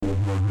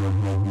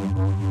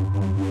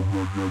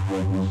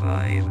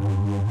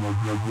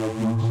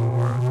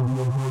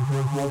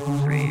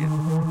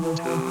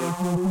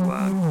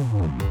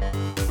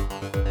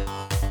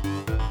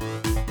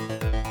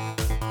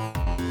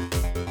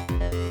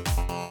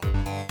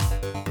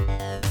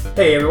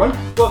Hey everyone,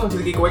 welcome to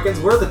the Geek Awakens,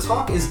 where the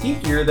talk is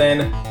geekier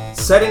than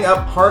setting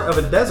up part of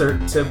a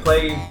desert to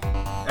play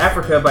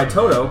Africa by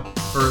Toto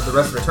for the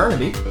rest of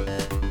eternity.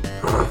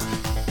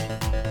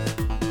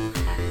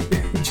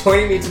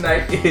 Joining me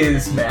tonight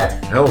is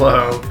Matt.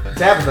 Hello.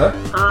 Tabitha.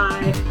 Hi.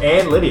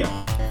 And Lydia.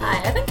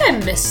 Hi, I think I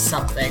missed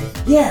something.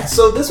 Yeah,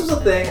 so this was a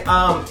thing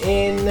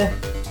in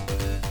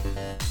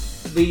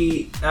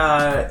the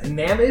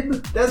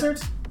Namib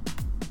Desert.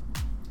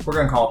 We're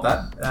going to call it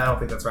that. I don't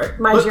think that's right.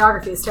 My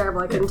geography is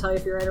terrible. I couldn't tell you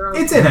if you're right or wrong.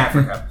 It's in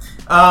Africa.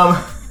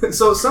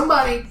 So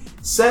somebody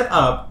set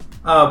up,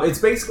 it's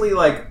basically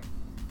like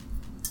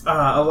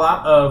a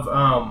lot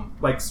of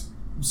like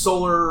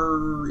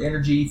solar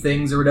energy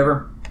things or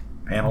whatever.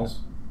 Panels?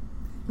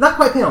 Not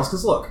quite panels,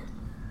 because look.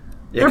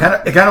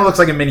 Yeah, it kind of looks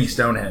like a mini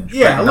Stonehenge.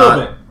 Yeah, a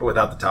little bit. But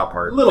without the top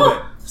part. A little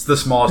bit. It's the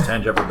smallest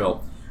henge ever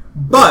built.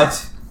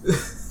 But,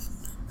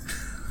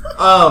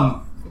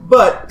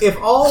 but if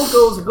all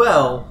goes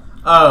well,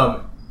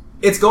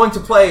 it's going to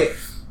play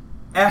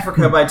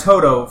Africa by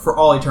Toto for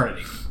all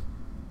eternity.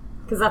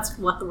 Because that's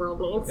what the world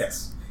needs.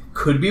 Yes.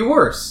 Could be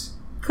worse.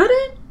 Could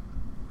it?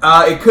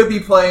 It could be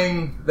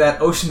playing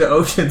that Ocean to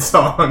Ocean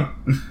song.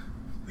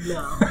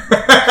 No.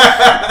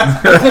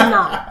 It could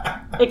not.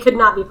 It could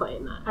not be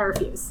playing that. I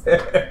refuse.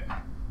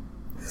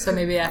 So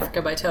maybe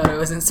Africa by Toto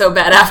isn't so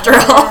bad after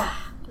all.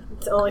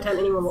 It's the only time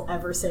anyone will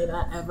ever say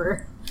that,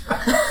 ever.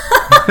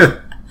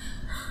 At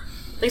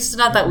least it's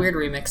not that weird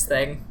remix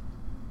thing.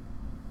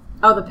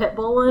 Oh, the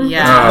Pitbull one?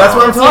 Yeah. That's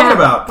what I'm talking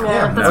about. Yeah,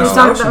 Yeah, that's what he's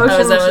talking about. Oh,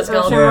 is that what it's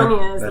Ocean called? one,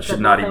 yeah, is That the should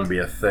Pitbull not thing. even be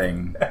a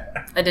thing.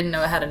 I didn't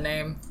know it had a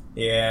name.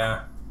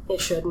 Yeah. It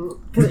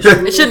shouldn't. 'Cause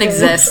it shouldn't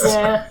exist.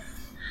 Yeah.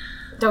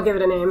 Don't give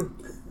it a name.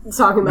 The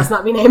song must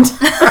not be named.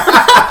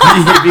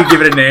 If you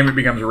give it a name, it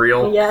becomes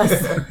real. Yes.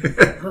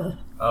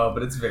 Oh,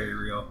 but it's very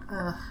real.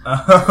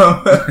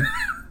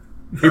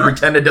 If you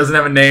pretend it doesn't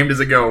have a name, does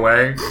it go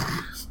away?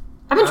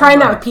 I've been trying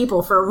that with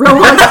people for a real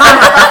long time.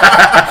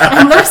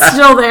 And they're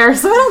still there,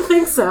 so I don't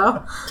think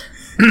so.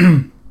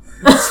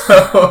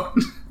 So,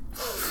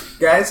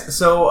 guys,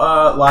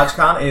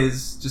 LodgeCon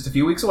is just a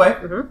few weeks away.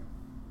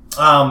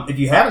 Mm-hmm. If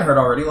you haven't heard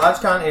already,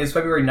 LodgeCon is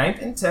February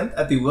 9th and 10th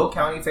at the Will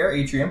County Fair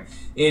Atrium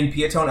in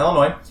Peotone,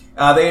 Illinois.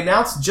 They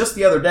announced just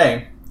the other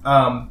day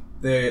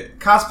the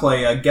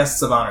cosplay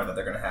guests of honor that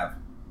they're going to have.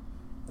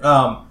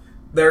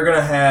 They're going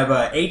to have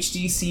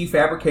HDC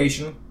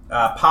Fabrication,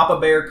 Papa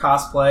Bear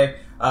Cosplay,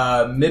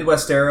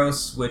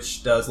 Midwesteros,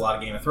 which does a lot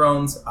of Game of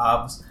Thrones,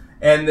 obvs.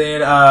 And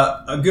then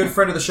a good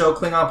friend of the show,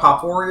 Klingon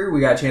Pop Warrior. We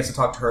got a chance to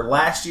talk to her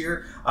last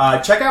year.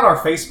 Check out our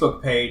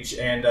Facebook page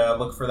and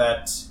look for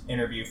that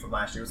interview from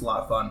last year. It was a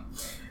lot of fun.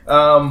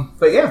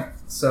 But yeah,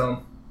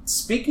 so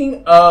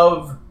speaking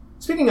of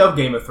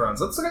Game of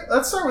Thrones, let's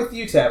start with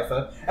you,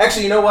 Tabitha.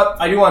 Actually, you know what?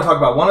 I do want to talk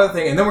about one other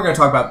thing, and then we're going to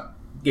talk about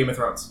Game of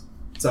Thrones.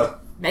 So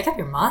Make up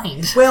your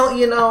mind.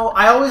 well,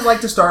 I always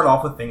like to start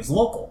off with things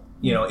local,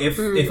 if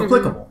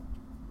applicable.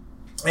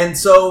 And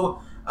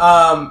so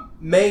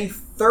May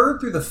 3rd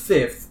through the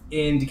 5th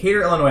in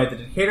Decatur, Illinois, at the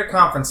Decatur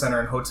Conference Center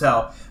and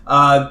Hotel,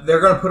 they're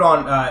going to put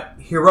on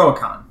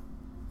Heroicon.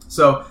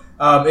 So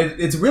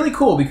it's really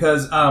cool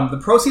because the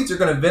proceeds are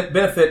going to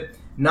benefit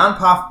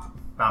non-profit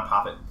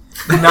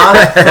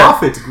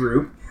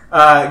group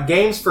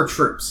Games for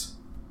Troops.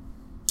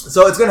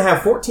 So it's going to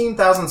have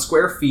 14,000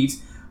 square feet,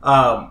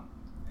 and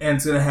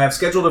it's going to have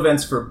scheduled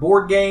events for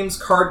board games,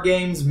 card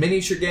games,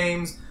 miniature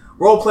games,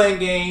 role-playing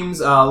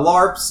games,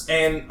 LARPs,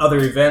 and other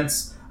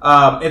events.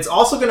 It's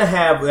also going to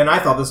have, and I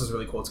thought this was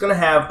really cool, it's going to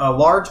have a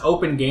large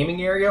open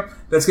gaming area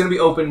that's going to be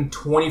open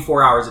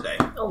 24 hours a day.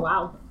 Oh,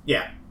 wow.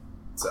 Yeah.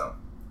 So,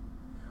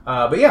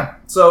 but yeah.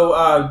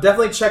 So,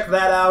 definitely check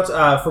that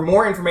out. For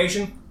more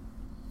information,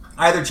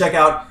 either check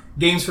out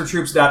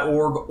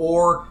gamesfortroops.org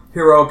or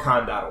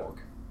heroicon.org.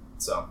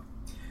 So,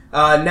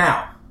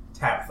 now,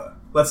 Tabitha,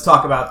 let's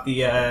talk about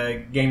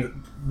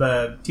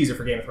the teaser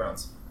for Game of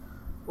Thrones.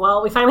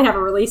 Well, we finally have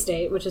a release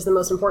date, which is the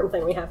most important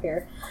thing we have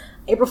here.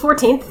 April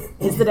 14th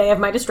is the day of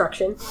my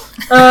destruction.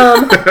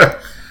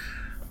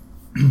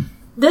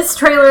 This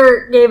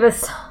trailer gave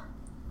us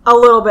a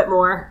little bit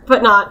more,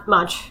 but not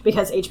much,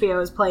 because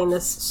HBO is playing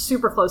this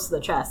super close to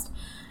the chest.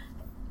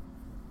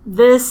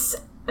 This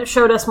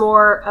showed us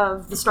more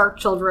of the Stark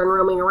children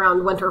roaming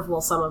around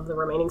Winterfell, some of the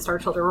remaining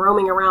Stark children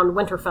roaming around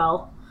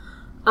Winterfell.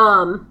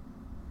 I'm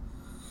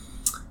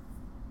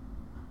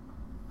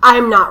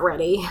not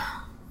ready.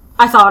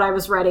 I thought I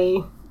was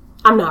ready.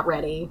 I'm not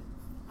ready.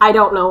 I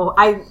don't know.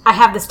 I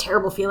have this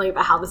terrible feeling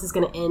about how this is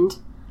going to end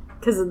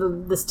because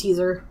of this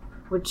teaser,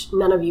 which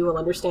none of you will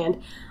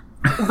understand.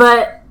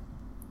 But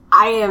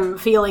I am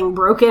feeling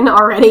broken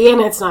already,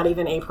 and it's not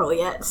even April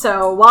yet.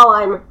 So while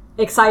I'm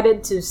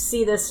excited to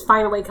see this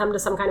finally come to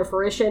some kind of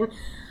fruition,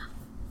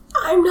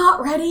 I'm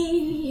not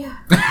ready.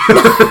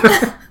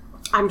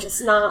 I'm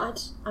just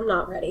not. I'm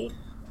not ready.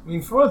 I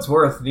mean, for what it's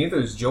worth, neither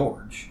is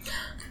George.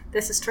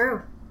 This is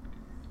true.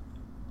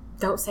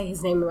 Don't say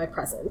his name in my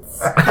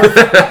presence.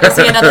 Is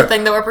he another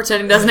thing that we're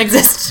pretending doesn't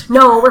exist?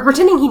 No, we're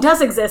pretending he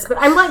does exist, but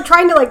I'm like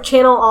trying to like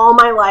channel all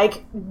my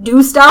like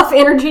do stuff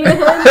energy to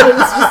him,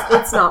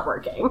 and it's not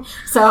working.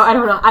 So I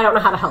don't know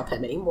how to help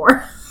him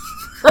anymore.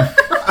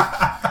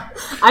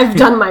 I've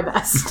done my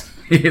best.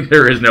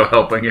 There is no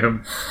helping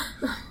him.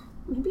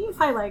 Maybe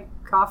if I like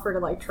offer to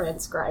like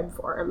transcribe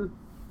for him.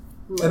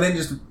 And then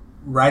just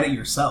write it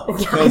yourself.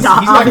 Yeah, He's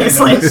not gonna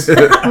obviously. notice.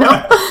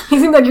 No. He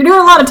seems like you're doing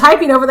a lot of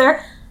typing over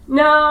there.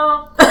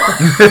 No.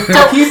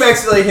 Keep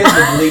accidentally hitting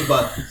the delete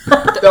button.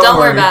 Don't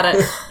worry about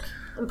it.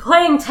 I'm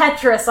playing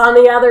Tetris on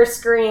the other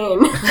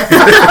screen.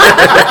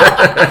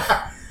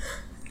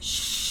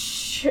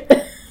 Shh.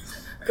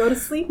 Go to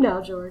sleep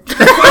now, George.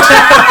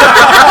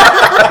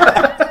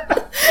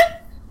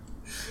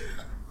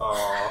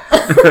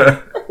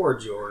 Aw. Poor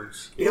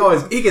George.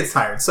 He gets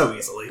tired so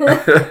easily.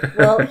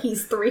 Well,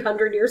 he's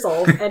 300 years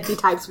old and he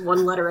types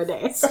one letter a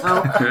day, so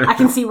I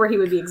can see where he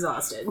would be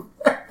exhausted.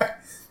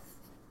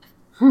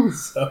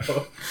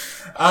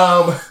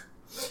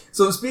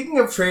 So speaking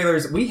of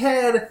trailers, we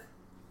had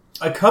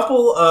a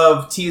couple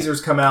of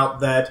teasers come out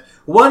that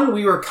one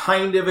we were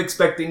kind of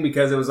expecting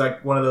because it was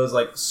like one of those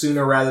like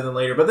sooner rather than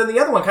later, but then the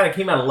other one kind of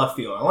came out of left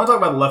field. I want to talk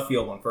about the left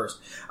field one first.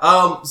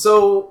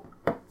 So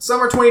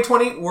summer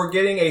 2020, we're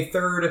getting a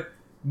third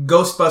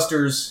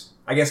Ghostbusters,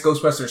 I guess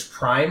Ghostbusters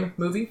Prime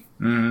movie.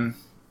 Mm-hmm.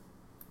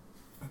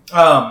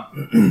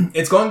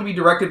 It's going to be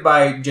directed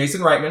by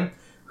Jason Reitman,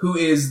 who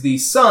is the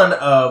son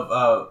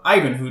of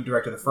Ivan, who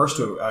directed the first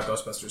two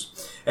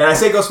Ghostbusters. And I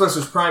say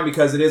Ghostbusters Prime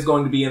because it is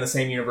going to be in the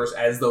same universe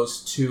as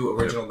those two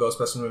original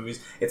Ghostbusters movies.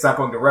 It's not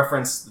going to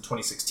reference the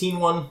 2016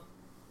 one.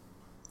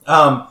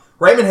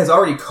 Reitman has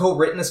already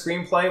co-written a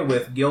screenplay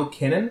with Gil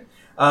Kinnan,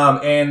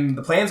 and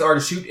the plans are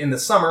to shoot in the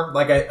summer,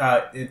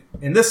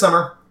 in this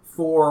summer,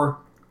 for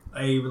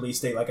a release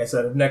date, like I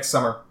said, of next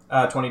summer,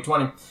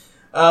 2020.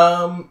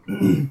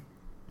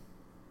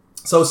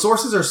 So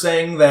sources are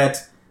saying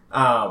that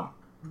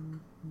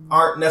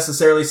aren't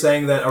necessarily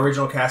saying that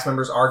original cast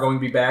members are going to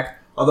be back.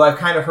 Although I've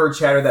kind of heard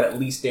chatter that at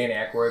least Dan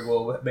Aykroyd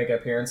will make an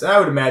appearance. And I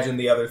would imagine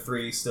the other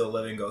three still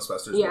living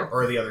Ghostbusters. Yeah.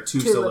 Or the other two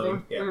still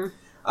living. Yeah.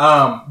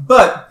 Mm-hmm.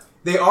 But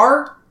they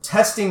are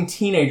testing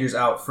teenagers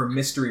out for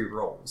mystery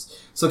roles.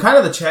 So kind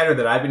of the chatter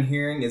that I've been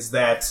hearing is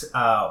that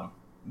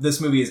this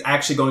movie is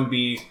actually going to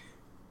be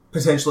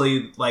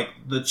potentially like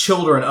the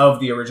children of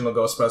the original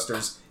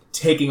Ghostbusters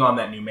taking on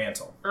that new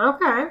mantle.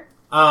 Okay.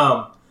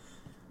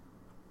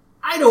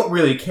 I don't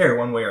really care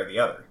one way or the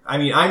other. I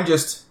mean, I'm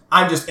just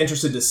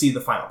interested to see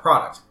the final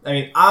product. I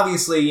mean,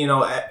 obviously, you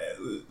know,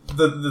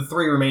 the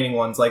three remaining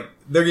ones, like,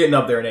 they're getting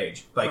up there in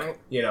age. Like, right.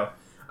 You know.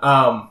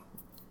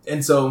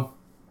 And so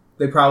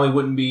they probably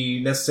wouldn't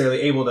be necessarily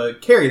able to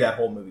carry that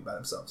whole movie by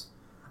themselves.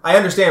 I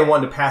understand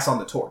wanting to pass on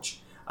the torch.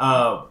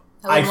 I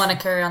wouldn't want to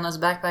carry on those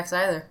backpacks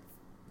either.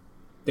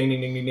 Ding,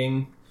 ding, ding, ding,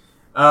 ding.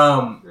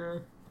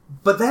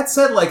 But that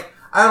said, like,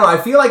 I don't know,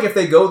 I feel like if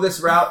they go this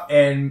route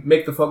and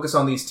make the focus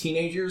on these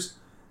teenagers,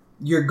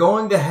 you're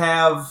going to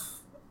have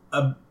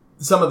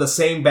some of the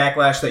same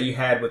backlash that you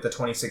had with the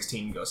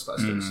 2016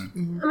 Ghostbusters.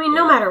 Mm-hmm. I mean,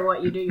 no matter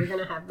what you do, you're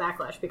going to have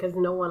backlash because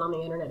no one on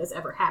the internet is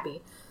ever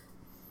happy.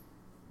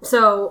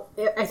 So,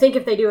 I think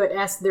if they do it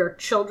as their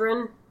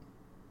children,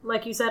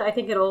 like you said, I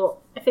think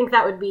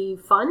that would be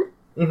fun.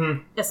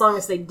 Mm-hmm. As long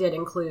as they did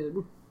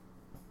include,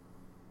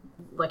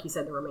 like you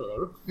said, the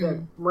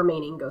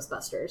remaining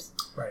Ghostbusters.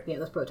 Right. Yeah,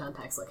 those proton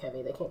packs look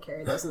heavy. They can't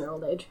carry those in their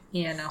old age.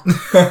 Yeah, no.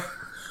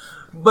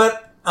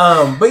 But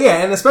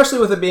yeah, and especially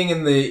with it being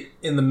in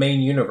the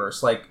main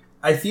universe, like,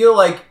 I feel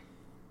like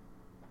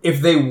if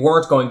they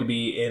weren't going to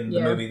be in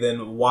the movie,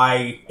 then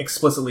why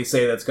explicitly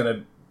say that's going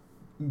to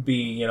be,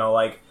 you know,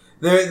 like,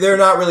 they're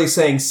not really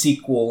saying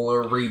sequel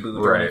or reboot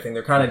or anything.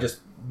 They're kind of just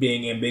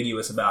being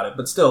ambiguous about it.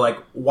 But still, like,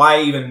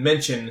 why even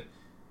mention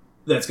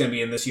that it's going to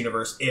be in this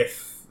universe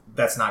if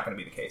that's not going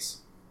to be the case?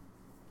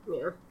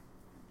 Yeah.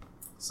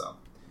 So,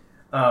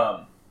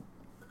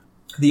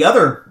 the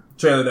other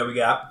trailer that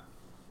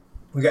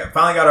we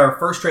finally got our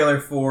first trailer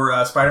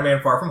for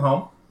Spider-Man Far From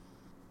Home.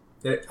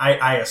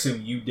 I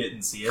assume you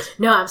didn't see it.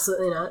 No,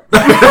 absolutely not.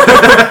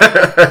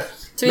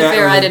 To be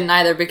fair, I didn't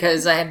either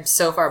because I am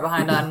so far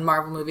behind on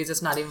Marvel movies,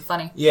 it's not even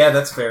funny. Yeah,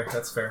 that's fair.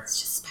 It's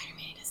just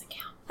Spider-Man, it doesn't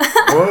count.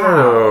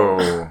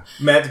 Whoa.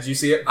 Matt, did you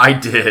see it? I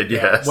did,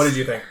 yes. What did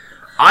you think?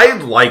 I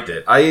liked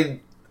it.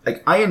 I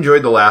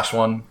enjoyed the last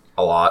one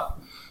a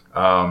lot.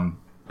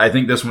 I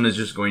think this one is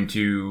just going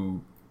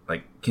to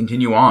like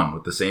continue on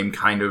with the same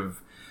kind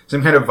of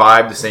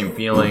vibe, the same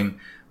feeling.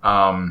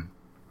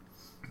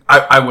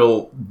 I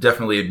will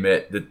definitely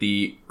admit that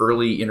the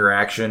early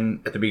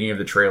interaction at the beginning of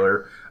the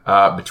trailer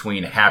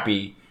between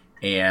Happy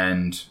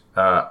and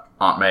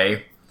Aunt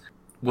May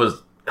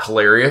was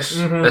hilarious,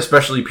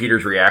 especially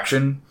Peter's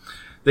reaction.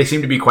 They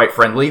seem to be quite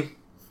friendly,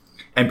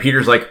 and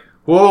Peter's like,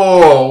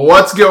 "Whoa,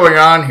 what's going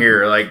on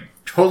here?" Like,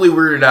 totally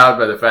weirded out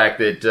by the fact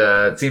that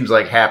it seems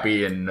like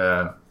Happy and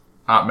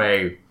Aunt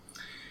May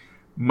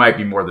might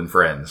be more than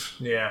friends.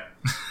 Yeah.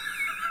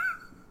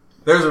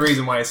 There's a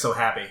reason why he's so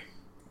happy.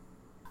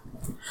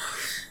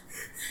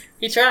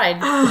 He tried.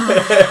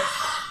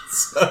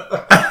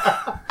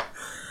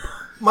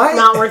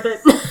 Not worth it.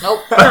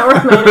 Nope. Not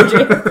worth my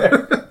energy.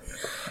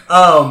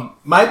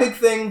 My big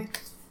thing,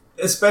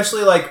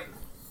 especially like,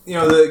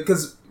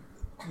 because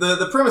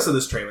the premise of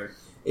this trailer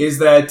is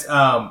that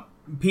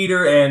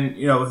Peter and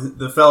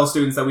the fellow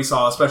students that we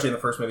saw, especially in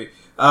the first movie,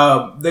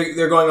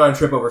 they're going on a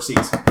trip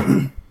overseas.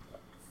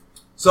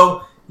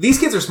 So these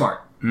kids are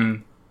smart.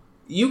 Mm.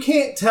 You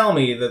can't tell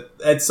me that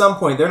at some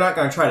point they're not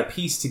going to try to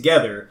piece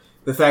together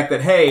the fact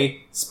that,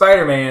 hey,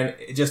 Spider-Man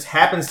just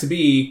happens to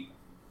be,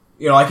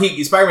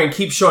 Spider-Man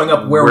keeps showing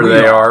up where we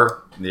they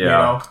are.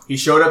 Yeah. He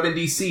showed up in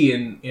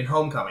DC in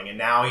Homecoming, and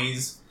now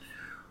he's.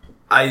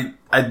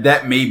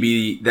 That may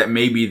be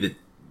the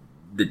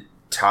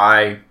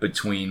tie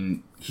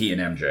between he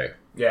and MJ.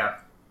 Yeah.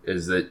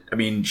 Is that,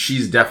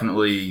 she's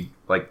definitely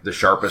like the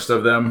sharpest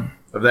of them,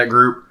 of that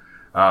group.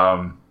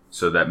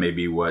 So that may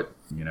be what,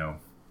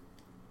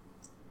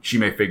 she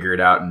may figure it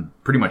out and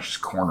pretty much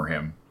just corner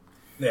him.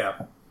 Yeah.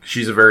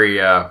 She's a very,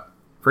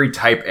 very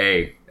type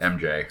A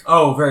MJ.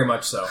 Oh, very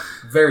much so.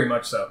 Very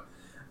much so.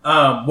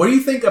 What do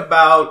you think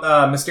about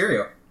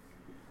Mysterio?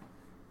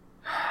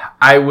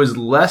 I was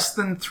less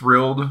than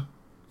thrilled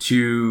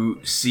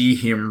to see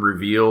him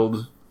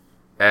revealed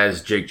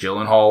as Jake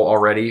Gyllenhaal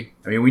already.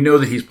 We know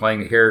that he's playing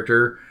the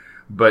character,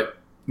 but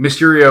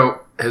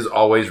Mysterio has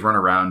always run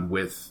around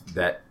with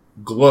that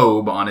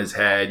globe on his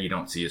head. You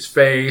don't see his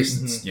face.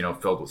 Mm-hmm.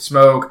 It's, filled with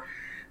smoke.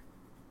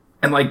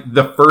 And, like,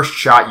 the first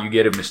shot you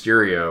get of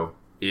Mysterio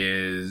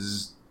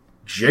is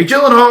Jake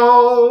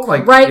Gyllenhaal.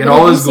 Like, right, but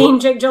have you seen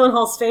Jake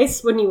Gyllenhaal's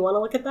face? Wouldn't you want to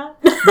look at that?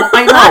 Well,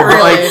 I know,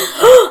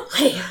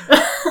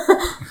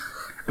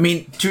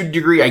 really. To a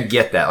degree, I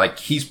get that. Like,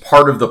 he's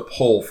part of the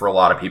pull for a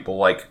lot of people,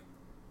 like,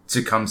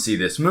 to come see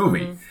this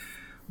movie. Mm-hmm.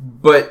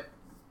 But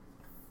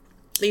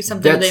leave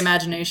something to the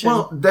imagination.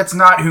 Well, that's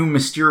not who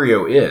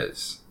Mysterio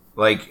is.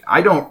 Like,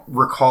 I don't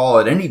recall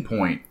at any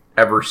point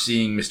ever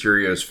seeing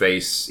Mysterio's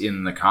face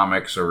in the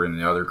comics or in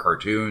the other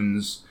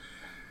cartoons.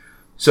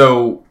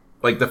 So,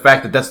 like, the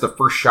fact that that's the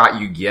first shot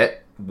you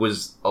get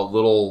was a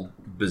little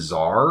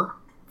bizarre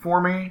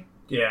for me.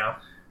 Yeah.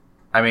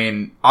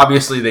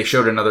 Obviously they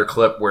showed another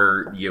clip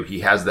where, he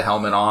has the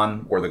helmet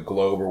on, or the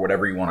globe, or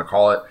whatever you want to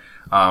call it.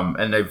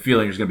 And I'm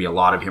feeling there's going to be a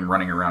lot of him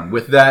running around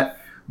with that.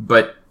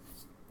 But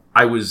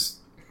I was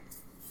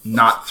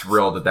not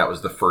thrilled that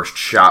was the first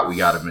shot we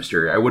got of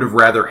Mysterio. I would have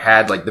rather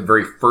had, like, the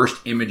very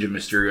first image of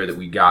Mysterio that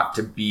we got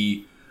to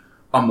be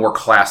a more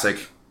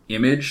classic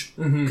image,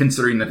 mm-hmm.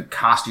 considering that the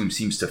costume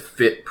seems to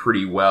fit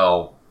pretty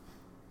well.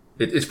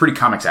 It's pretty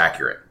comics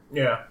accurate.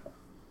 Yeah.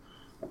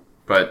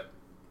 But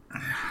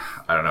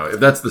I don't know. If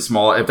that's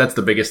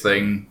the biggest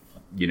thing,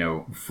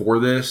 for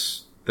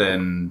this,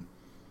 then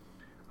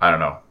I don't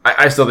know.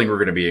 I still think we're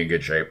going to be in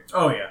good shape.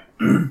 Oh, yeah.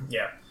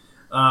 Yeah.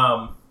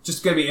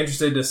 Just going to be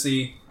interested to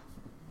see.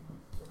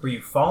 Were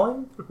you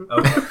falling?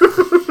 Okay.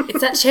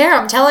 It's that chair,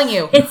 I'm telling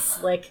you. It's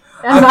slick.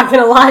 I'm not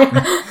going to lie.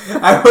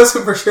 I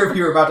wasn't for sure if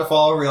you were about to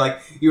fall over. Like,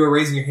 you were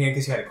raising your hand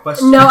because you had a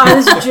question. No, I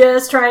was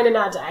just trying to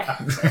not die.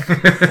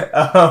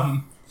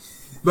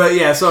 But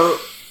yeah, so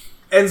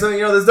this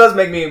does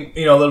make me,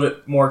 a little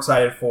bit more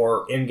excited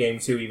for Endgame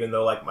too, even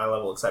though, like, my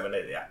level of excitement,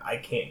 I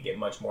can't get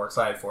much more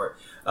excited for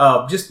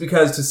it. Just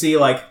because to see,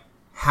 like,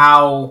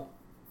 how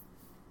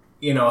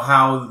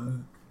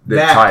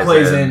that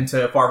plays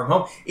into Far From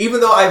Home. Even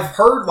though I've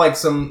heard, like,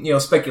 some,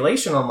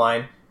 speculation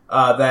online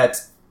that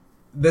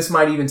this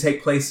might even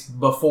take place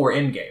before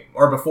Endgame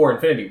or before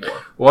Infinity War.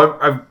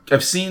 Well,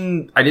 I've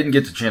seen. I didn't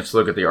get the chance to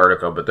look at the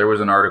article, but there was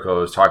an article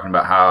that was talking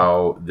about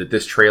how that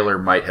this trailer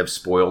might have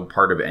spoiled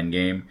part of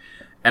Endgame,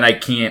 and I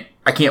can't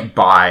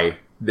buy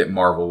that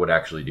Marvel would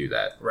actually do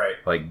that. Right.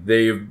 Like,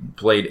 they've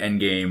played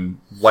Endgame,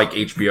 like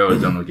HBO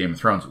has done with Game of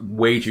Thrones,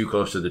 way too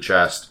close to the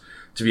chest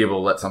to be able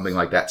to let something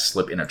like that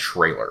slip in a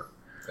trailer.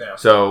 Yeah.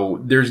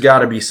 So there's got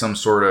to be some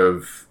sort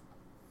of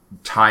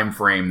time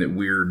frame that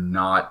we're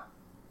not,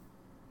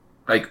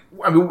 like,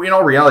 in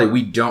all reality,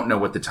 we don't know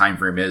what the time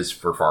frame is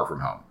for Far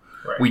From Home.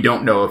 Right. We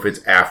don't know if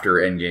it's after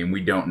Endgame.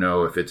 We don't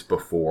know if it's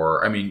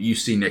before. You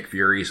see Nick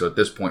Fury, so at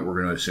this point we're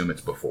going to assume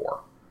it's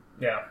before.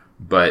 Yeah.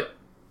 But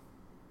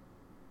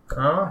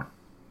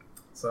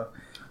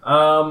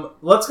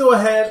let's go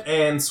ahead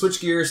and switch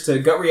gears to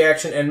gut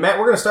reaction. And Matt,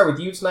 we're going to start with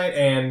you tonight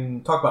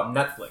and talk about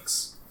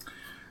Netflix.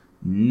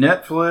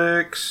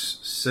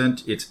 Netflix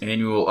sent its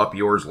annual Up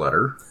Yours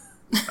letter.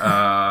 It's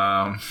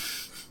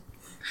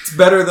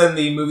better than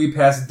the Movie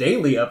Pass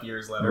Daily Up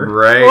Yours letter.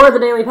 Right. Or the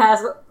Daily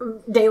Pass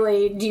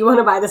Daily, do you want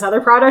to buy this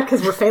other product?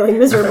 Because we're failing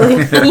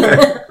miserably.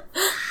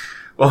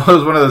 Well, it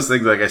was one of those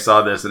things, like, I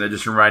saw this, and it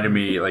just reminded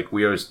me, like,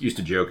 we always used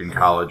to joke in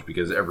college,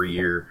 because every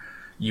year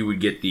you would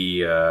get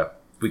the,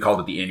 we called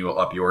it the annual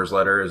Up Yours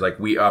letter. It was like,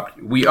 we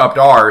upped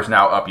ours,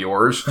 now up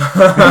yours.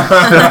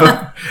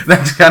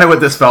 That's kind of what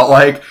this felt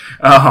like.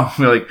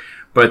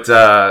 But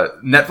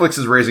Netflix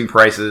is raising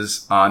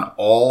prices on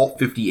all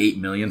 58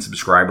 million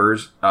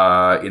subscribers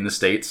in the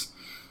States.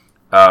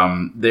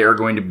 They are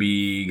going to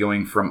be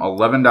going from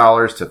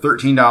 $11 to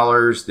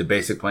 $13. The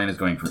basic plan is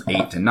going from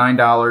 $8 to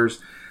 $9.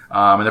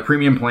 And the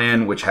premium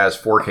plan, which has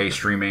 4K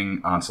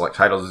streaming on select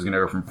titles, is going to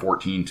go from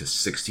 $14 to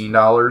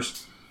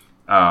 $16.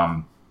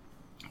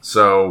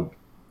 So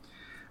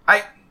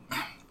I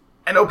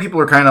know people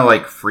are kind of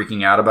like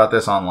freaking out about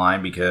this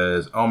online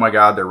because, oh my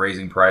God, they're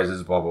raising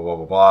prices, blah, blah, blah,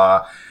 blah,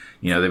 blah.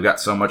 They've got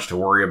so much to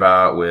worry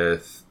about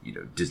with,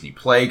 Disney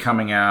Play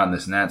coming out and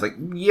this and that. It's like,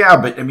 yeah,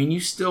 but I mean, you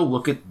still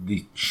look at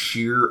the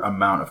sheer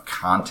amount of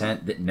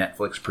content that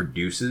Netflix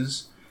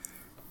produces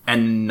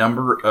and the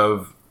number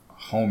of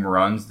home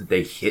runs that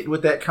they hit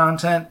with that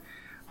content.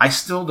 I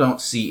still don't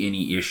see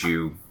any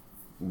issue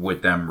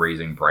with them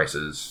raising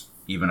prices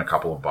even a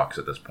couple of bucks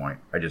at this point.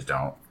 I just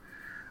don't.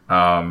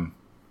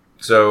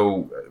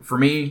 So for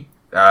me,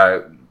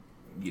 it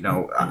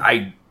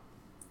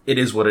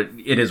is what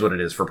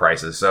it is for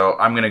prices. So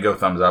I'm going to go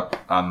thumbs up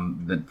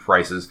on the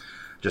prices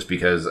just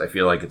because I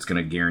feel like it's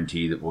going to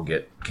guarantee that we'll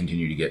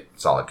continue to get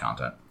solid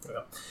content.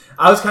 Yeah.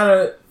 I was kind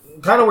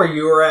of where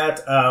you were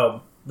at.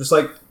 Just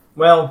like,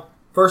 well,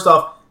 first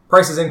off,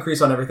 prices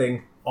increase on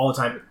everything all the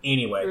time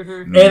anyway.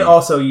 Mm-hmm. And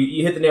also,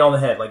 you hit the nail on the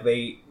head. Like,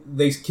 they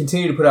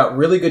continue to put out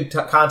really good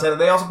content,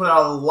 and they also put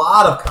out a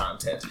lot of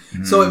content.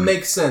 Mm-hmm. So it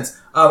makes sense.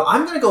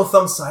 I'm going to go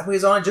thumbs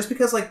sideways on it just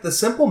because, like, the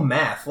simple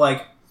math,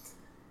 like,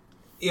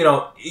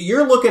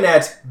 you're looking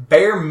at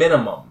bare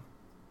minimum.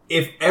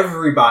 If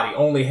everybody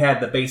only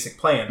had the basic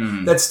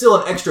plan, that's still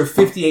an extra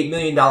 $58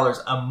 million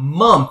a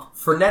month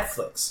for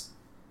Netflix.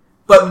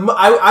 But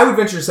I would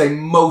venture to say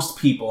most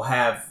people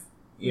have,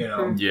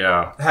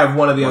 have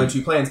one of the other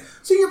two plans.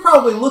 So you're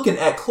probably looking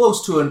at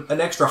close to an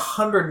extra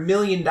 $100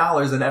 million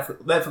that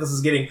Netflix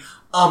is getting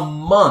a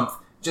month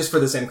just for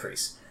this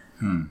increase.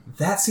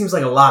 That seems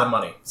like a lot of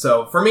money.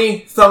 So for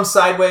me, thumbs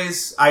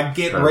sideways. I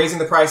get raising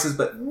the prices,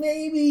 but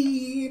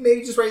maybe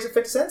just raise it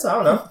 50 cents. I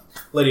don't know.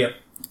 Lydia.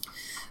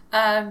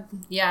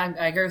 Yeah,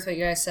 I agree with what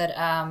you guys said.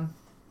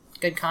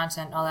 Good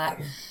content, all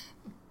that.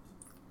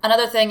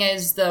 Another thing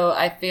is, though,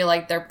 I feel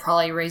like they're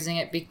probably raising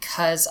it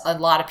because a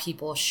lot of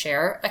people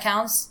share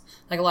accounts.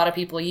 Like, a lot of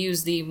people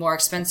use the more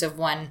expensive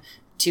one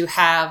to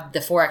have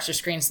the 4 extra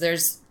screens.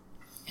 There's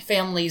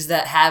families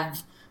that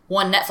have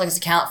one Netflix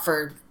account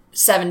for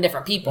 7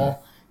 different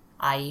people,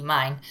 i.e.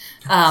 mine.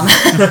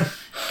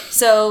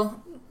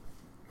 So,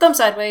 thumb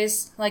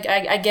sideways. Like,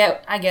 I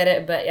get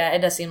it, but yeah,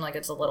 it does seem like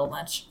it's a little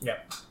much. Yeah.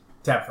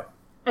 Tabitha.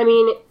 I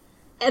mean,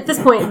 at this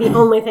point, the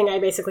only thing I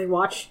basically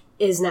watch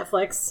is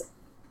Netflix.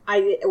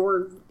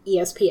 Or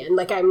ESPN.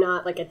 Like, I'm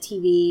not like a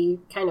TV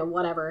kind of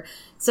whatever.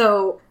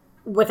 So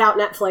without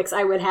Netflix,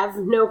 I would have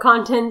no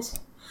content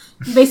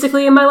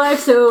basically in my life.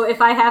 So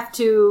if I have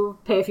to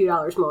pay a few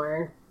dollars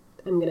more,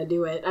 I'm going to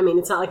do it. I mean,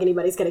 it's not like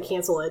anybody's going to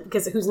cancel it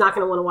because who's not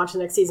going to want to watch the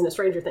next season of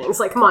Stranger Things?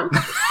 Like, come on.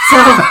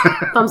 So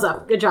thumbs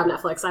up. Good job,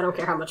 Netflix. I don't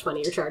care how much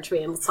money you charge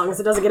me. And as long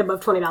as it doesn't get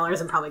above $20,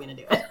 I'm probably going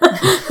to do it.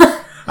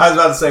 I was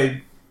about to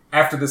say,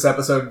 after this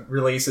episode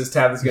releases,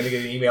 Tab is going to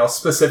get an email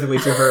specifically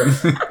to her.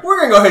 We're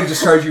going to go ahead and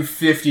just charge you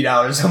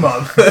 $50 a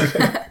month.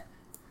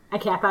 I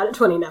cap out at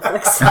 $20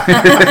 Netflix.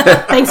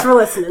 Thanks for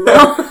listening,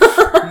 though.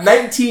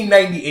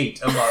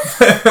 $19.98 a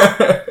month.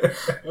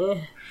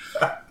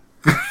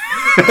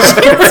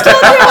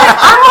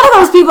 I'm one of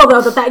those people,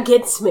 though, that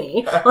gets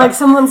me. Like,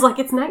 someone's like,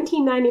 it's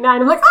 $19.99.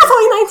 I'm like, oh, it's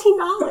only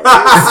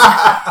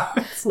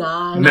 $19. It's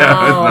not.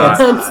 No,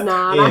 it's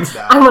not.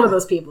 I'm one of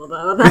those people,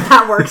 though,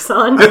 that works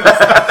on. It's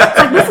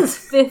like, this is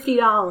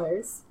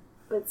 $50.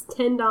 But it's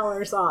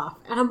 $10 off.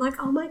 And I'm like,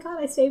 oh my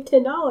God, I saved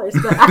 $10.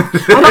 But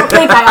I don't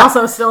think I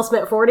also still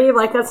spent $40.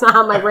 Like, that's not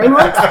how my brain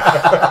works.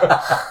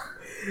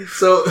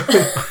 So,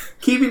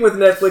 keeping with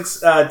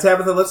Netflix,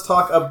 Tabitha, let's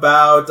talk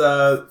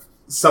about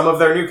some of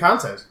their new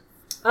content.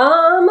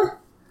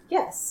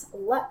 Yes,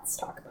 let's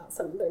talk about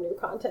some of their new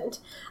content.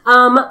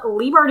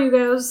 Leigh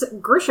Bardugo's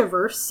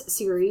Grishaverse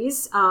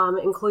series,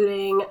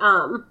 including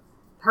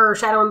her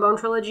Shadow and Bone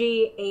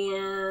trilogy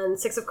and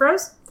Six of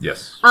Crows.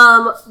 Yes.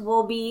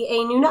 Will be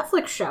a new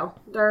Netflix show.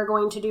 They're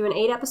going to do an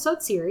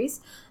 8-episode series.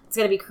 It's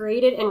going to be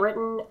created and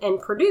written and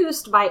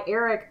produced by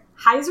Eric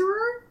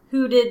Heiserer,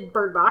 who did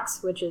Bird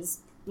Box, which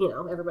is,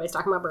 everybody's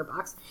talking about Bird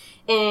Box,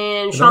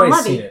 and Sean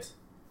Nobody's Levy. seen it.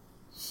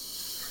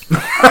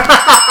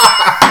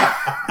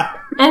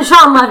 And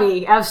Sean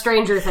Levy of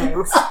Stranger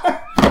Things.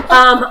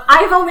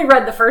 I've only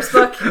read the first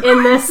book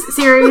in this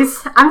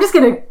series. I'm just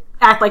going to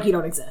act like you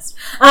don't exist.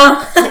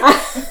 I've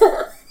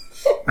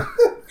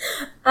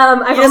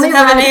he doesn't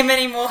have a name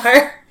anymore.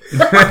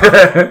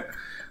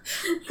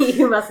 He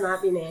who must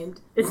not be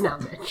named is now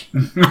Mitch.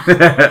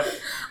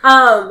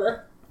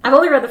 I've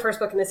only read the first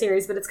book in the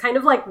series, but it's kind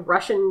of like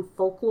Russian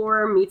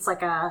folklore meets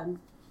like a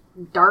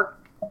dark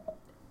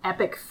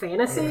epic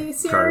fantasy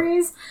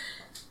series.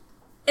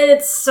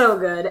 It's so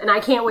good, and I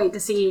can't wait to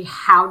see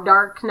how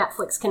dark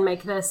Netflix can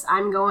make this.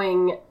 I'm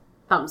going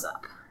thumbs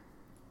up.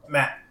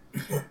 Matt.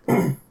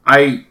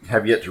 I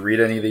have yet to read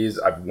any of these.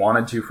 I've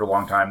wanted to for a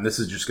long time. This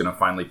is just going to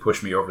finally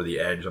push me over the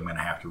edge. I'm going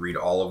to have to read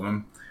all of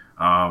them.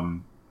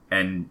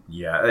 And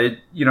yeah,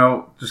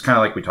 just kind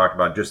of like we talked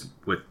about just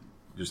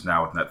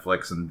now with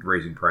Netflix and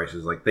raising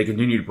prices, like they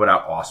continue to put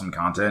out awesome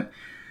content.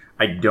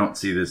 I don't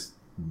see this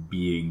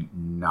being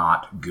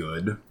not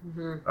good.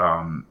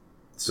 Mm-hmm.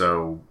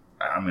 So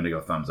I'm going to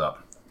go thumbs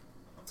up.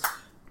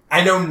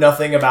 I know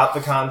nothing about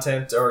the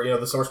content or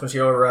the source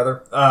material,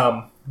 rather.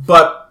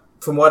 But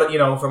from what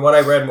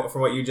I read,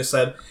 from what you just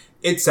said,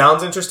 it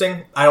sounds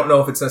interesting. I don't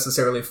know if it's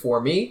necessarily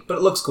for me, but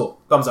it looks cool.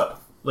 Thumbs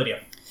up,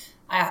 Lydia.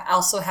 I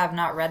also have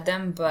not read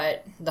them,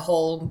 but the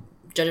whole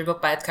judge a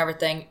book by its cover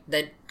thing,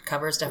 the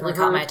covers definitely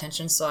caught my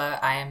attention. So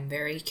I am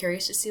very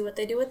curious to see what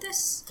they do with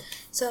this.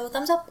 So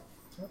thumbs up.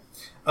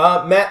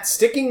 Matt,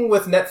 sticking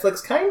with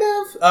Netflix, kind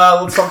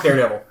of. Let's talk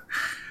Daredevil.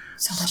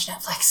 So much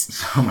Netflix.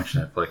 So much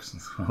Netflix.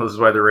 Well, this is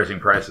why they're raising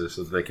prices,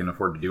 so that they can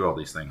afford to do all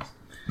these things.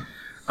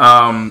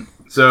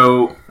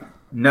 So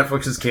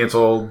Netflix has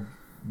canceled,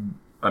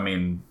 I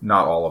mean,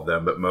 not all of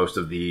them, but most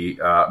of the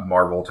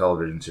Marvel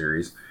television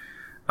series,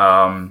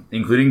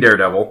 including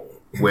Daredevil,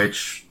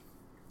 which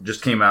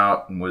just came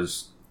out and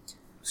was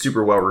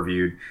super well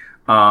reviewed.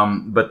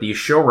 But the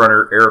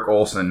showrunner, Eric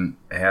Olson,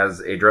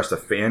 has addressed a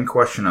fan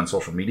question on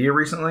social media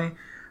recently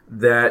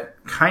that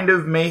kind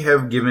of may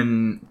have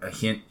given a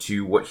hint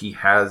to what he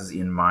has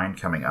in mind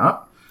coming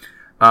up.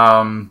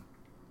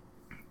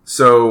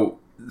 So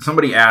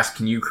somebody asked,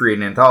 can you create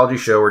an anthology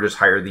show or just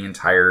hire the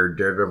entire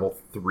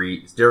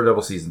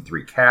Daredevil Season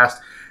 3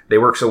 cast? They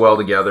work so well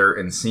together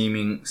and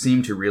seem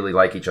to really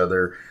like each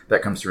other.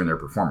 That comes through in their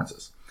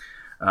performances.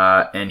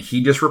 And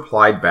he just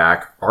replied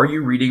back, are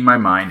you reading my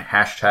mind?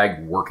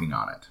 # working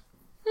on it.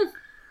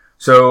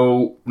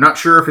 So, not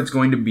sure if it's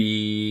going to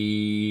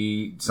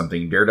be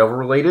something Daredevil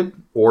related,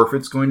 or if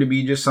it's going to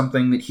be just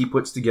something that he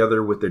puts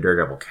together with the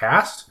Daredevil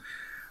cast.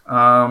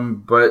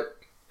 But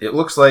it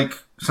looks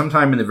like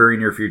sometime in the very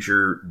near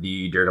future,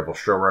 the Daredevil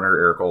showrunner,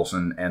 Eric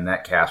Olson, and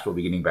that cast will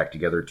be getting back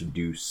together to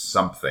do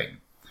something.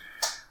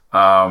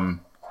 I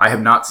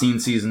have not seen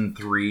Season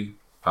 3.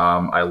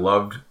 I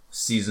loved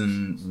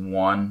Season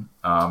 1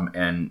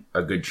 and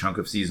a good chunk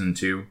of Season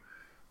 2.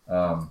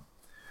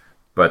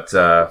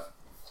 But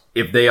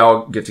if they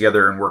all get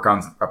together and work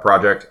on a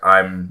project,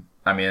 I'm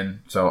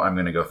in. So I'm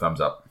going to go thumbs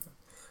up.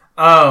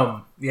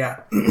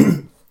 Yeah.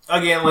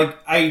 Again,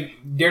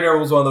 Daredevil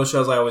was one of those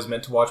shows I always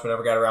meant to watch but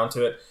never got around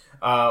to it.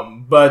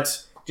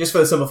 But just for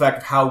the simple fact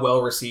of how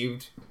well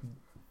received,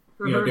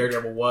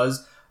 Daredevil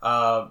was.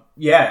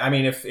 Yeah, I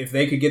mean, if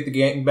they could get the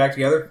gang back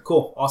together,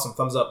 cool, awesome,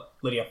 thumbs up,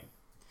 Lydia.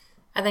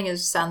 I think it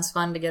just sounds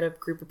fun to get a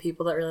group of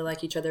people that really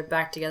like each other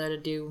back together to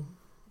do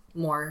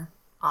more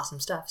awesome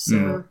stuff.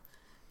 So,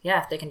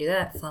 yeah, if they can do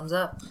that, thumbs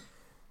up.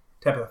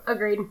 Teppa.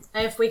 Agreed.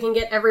 If we can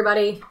get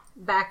everybody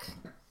back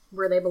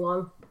where they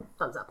belong,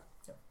 thumbs up.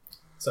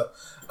 So,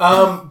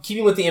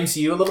 keeping with the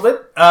MCU a little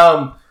bit,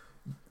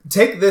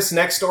 take this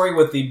next story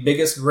with the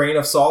biggest grain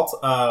of salt.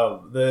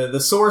 The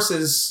source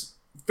is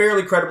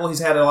fairly credible. He's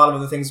had a lot of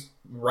other things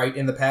right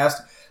in the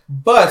past.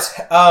 But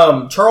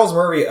Charles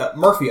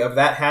Murphy of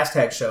that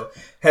hashtag show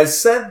has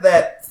said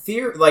that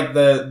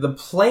the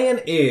plan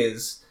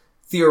is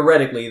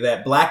theoretically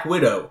that Black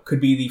Widow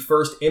could be the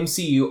first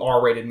MCU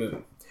R-rated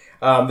movie.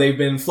 They've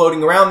been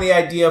floating around the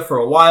idea for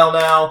a while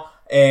now,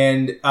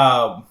 and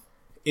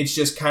it's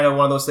just kind of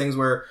one of those things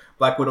where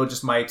Black Widow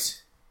just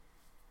might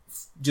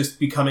just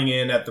be coming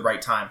in at the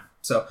right time.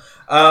 So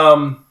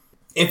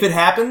if it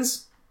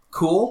happens,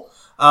 cool.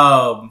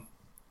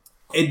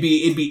 It'd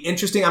be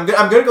interesting. I'm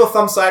gonna go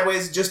thumb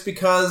sideways just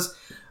because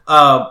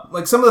some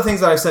of the things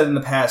that I've said in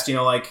the past.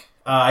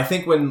 I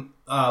think when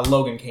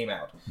Logan came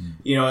out,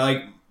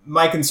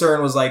 my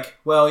concern was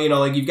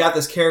you've got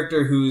this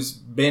character who's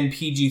been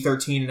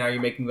PG-13 and now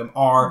you're making them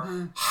R.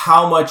 Mm-hmm.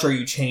 How much are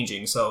you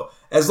changing? So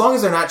as long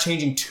as they're not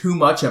changing too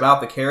much about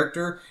the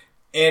character,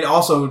 and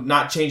also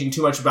not changing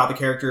too much about the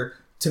character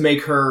to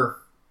make her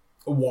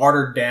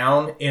watered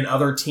down in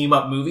other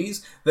team-up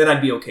movies, then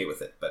I'd be okay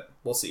with it. But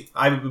we'll see.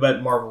 I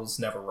bet Marvel's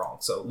never wrong.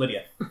 So,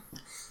 Lydia.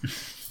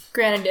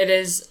 Granted, it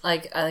is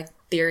a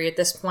theory at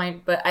this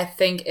point, but I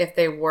think if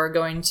they were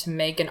going to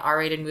make an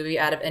R-rated movie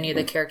out of any of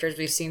the characters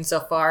we've seen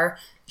so far,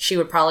 she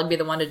would probably be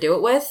the one to do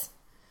it with.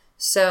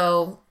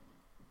 So,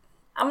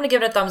 I'm going to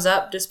give it a thumbs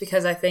up just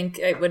because I think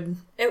it would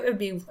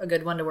be a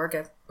good one to work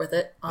with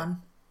it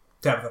on.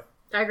 Tabitha.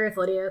 I agree with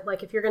Lydia.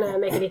 If you're going to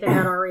make anything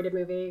an R-rated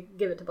movie,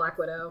 give it to Black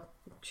Widow.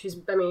 She's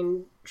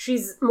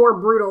more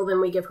brutal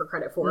than we give her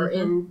credit for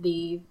in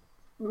the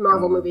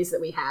Marvel movies that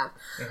we have.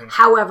 Mm-hmm.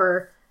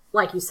 However,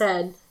 like you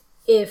said,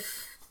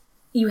 if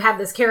you have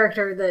this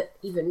character that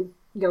even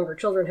younger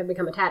children have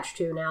become attached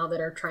to now that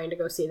are trying to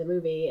go see the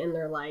movie and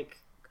they're like,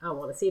 I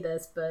want to see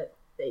this, but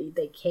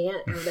they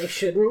can't or they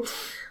shouldn't.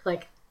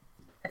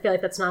 I feel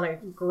like that's not a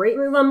great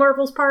move on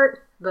Marvel's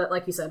part, but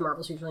like you said,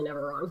 Marvel's usually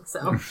never wrong.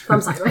 So,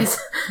 thumb sideways.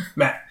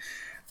 Matt.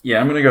 Yeah,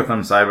 I'm going to go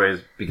thumb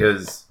sideways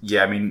because,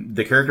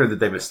 the character that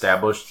they've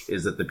established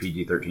is at the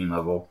PG-13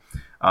 level.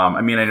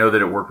 I know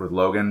that it worked with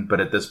Logan,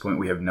 but at this point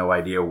we have no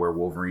idea where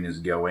Wolverine is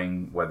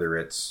going, whether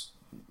it's,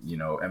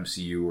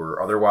 MCU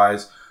or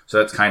otherwise. So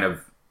that's kind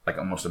of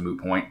almost a moot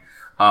point.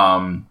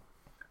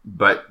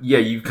 But yeah,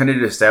 you've kind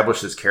of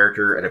established this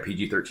character at a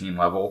PG-13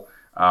 level.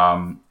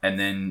 And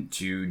then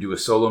to do a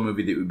solo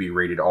movie that would be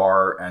rated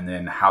R, and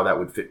then how that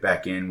would fit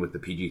back in with the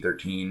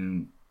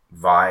PG-13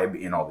 vibe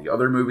in all the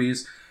other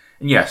movies.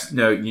 And yes,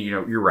 no,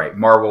 you're right.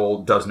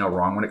 Marvel does no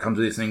wrong when it comes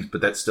to these things,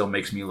 but that still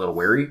makes me a little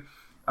wary.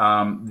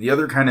 The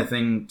other kind of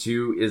thing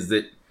too is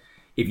that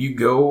if you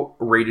go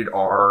rated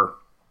R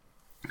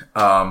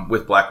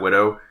with Black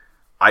Widow,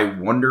 I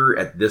wonder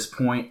at this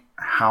point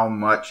how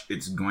much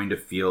it's going to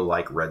feel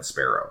like Red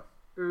Sparrow.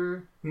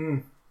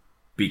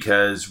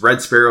 Because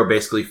Red Sparrow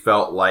basically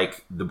felt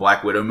like the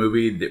Black Widow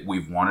movie that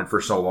we've wanted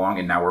for so long,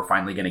 and now we're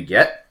finally going to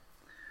get.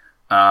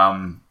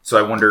 So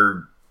I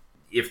wonder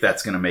if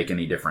that's going to make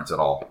any difference at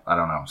all. I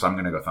don't know. So I'm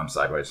going to go thumb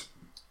sideways.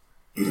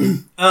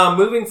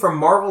 Moving from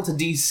Marvel to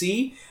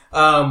DC,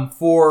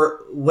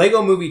 for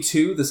Lego Movie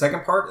 2, the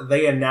second part,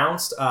 they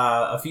announced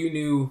a few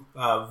new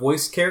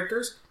voice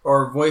characters,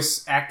 or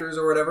voice actors,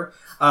 or whatever.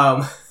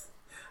 Gal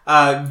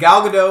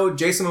Gadot,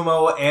 Jason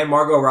Momoa, and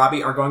Margot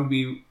Robbie are going to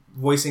be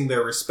voicing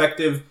their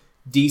respective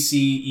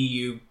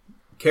DCEU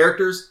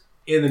characters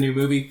in the new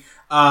movie.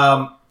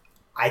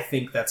 I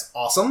think that's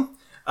awesome.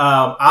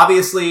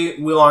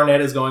 Obviously, Will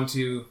Arnett is going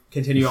to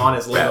continue on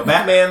as Lego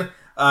Batman,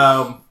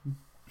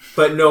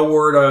 but no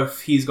word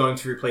of he's going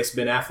to replace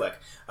Ben Affleck.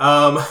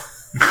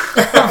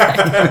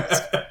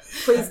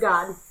 Please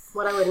God,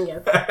 what I wouldn't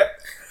give.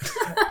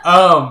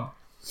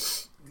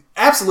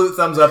 Absolute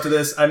thumbs up to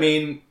this. I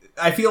mean,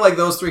 I feel like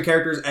those three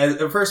characters,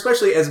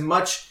 especially as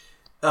much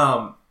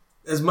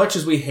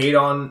as we hate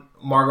on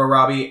Margot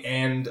Robbie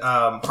and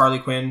Harley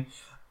Quinn,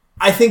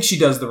 I think she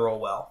does the role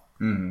well.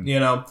 Mm-hmm. You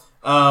know,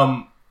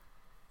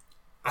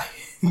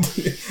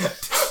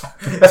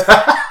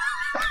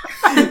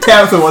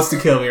 Tabitha wants to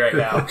kill me right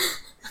now.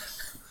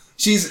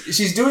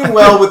 She's doing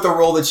well with the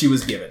role that she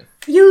was given.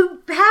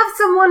 You have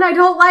someone I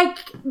don't like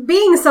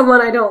being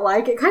someone I don't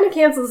like. It kind of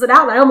cancels it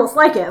out, and I almost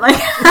like it. Like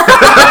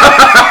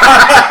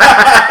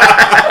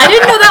I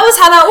didn't know that was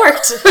how that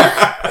worked.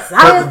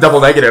 That's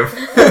double negative.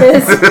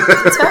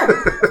 It's fair.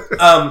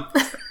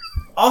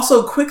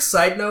 Also, quick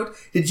side note: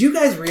 did you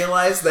guys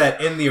realize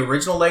that in the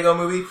original Lego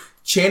movie,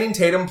 Channing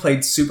Tatum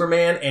played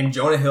Superman and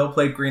Jonah Hill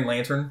played Green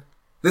Lantern?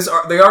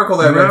 The article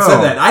that I read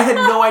said that. I had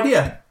no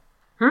idea.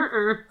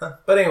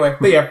 But anyway,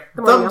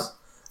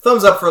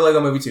 thumbs up for Lego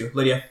Movie 2.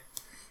 Lydia?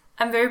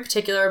 I'm very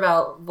particular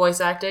about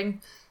voice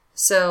acting,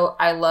 so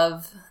I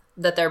love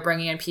that they're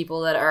bringing in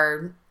people that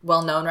are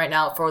well known right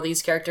now for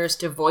these characters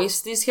to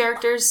voice these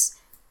characters.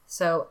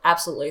 So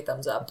absolutely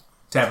thumbs up.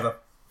 Tabitha?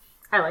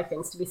 I like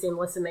things to be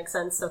seamless and make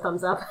sense, so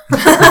thumbs up.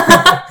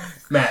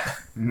 Matt?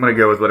 I'm going to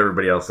go with what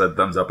everybody else said.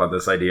 Thumbs up on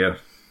this idea.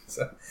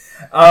 So,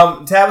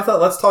 Tabitha,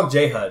 let's talk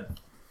J-HUD.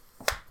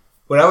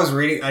 When I was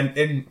reading,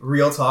 in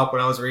real talk,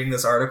 when I was reading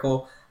this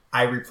article,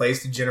 I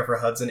replaced Jennifer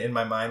Hudson in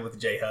my mind with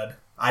J-HUD.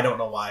 I don't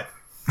know why.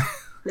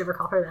 Never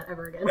call her that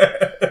ever again.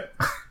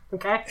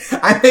 Okay?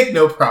 I make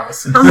no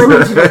promises. I'm going to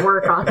need you to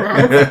work on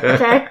that.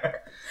 Okay?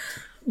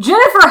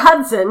 Jennifer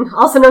Hudson,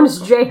 also known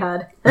as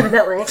J-HUD,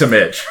 evidently. To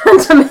Mitch. And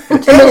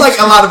like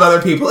a lot of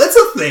other people. It's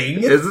a thing.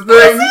 Is it a thing?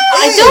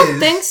 I don't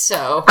think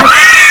so.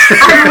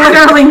 I've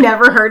literally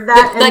never heard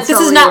that. Like, this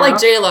is not like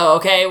J-Lo,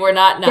 okay? We're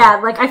not... No. Yeah,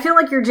 like, I feel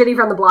like you're Jenny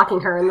from the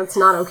blocking her, and that's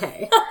not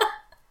okay.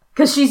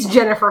 Because she's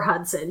Jennifer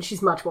Hudson.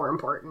 She's much more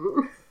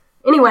important.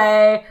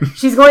 Anyway,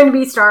 she's going to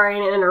be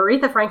starring in an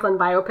Aretha Franklin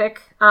biopic,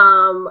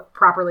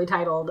 properly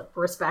titled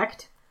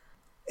Respect.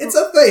 It's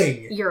a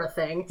thing. You're a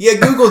thing. You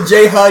Google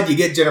J-HUD, you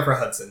get Jennifer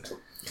Hudson.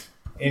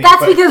 Anyway,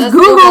 that's because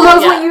Google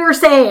knows what you were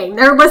saying.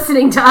 They're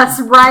listening to us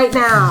right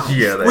now.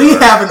 Yeah, we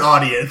have an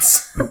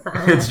audience.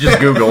 It's just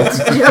Google.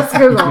 Just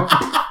Google.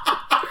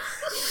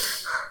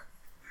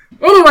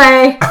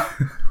 Anyway,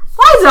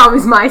 why is it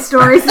always my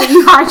stories that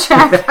you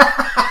hijack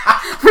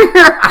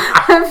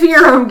for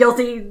your own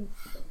guilty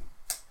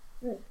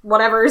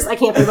whatevers? I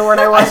can't think of the word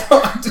I want.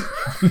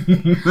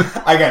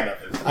 I got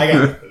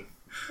nothing.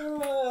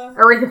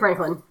 Aretha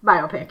Franklin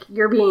biopic.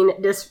 You're being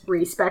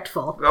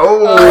disrespectful.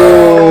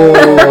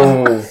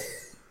 Oh.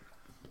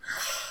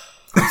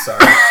 I'm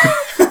sorry.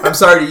 I'm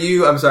sorry to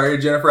you. I'm sorry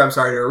to Jennifer. I'm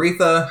sorry to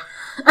Aretha.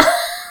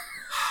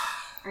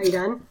 Are you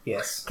done?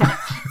 Yes. Okay.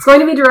 It's going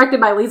to be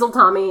directed by Liesl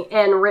Tommy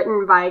and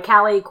written by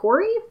Callie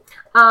Corey.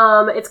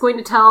 It's going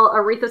to tell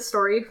Aretha's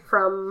story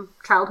from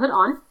childhood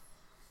on.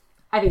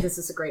 I think this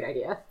is a great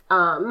idea.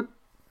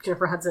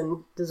 Jennifer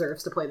Hudson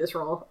deserves to play this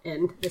role,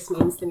 and this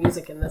means the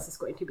music in this is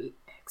going to be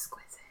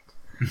exquisite.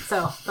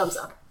 So, thumbs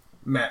up.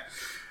 Matt.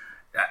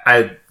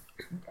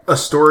 A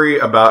story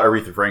about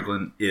Aretha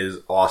Franklin is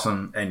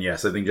awesome, and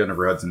yes, I think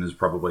Jennifer Hudson is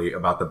probably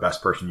about the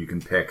best person you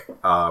can pick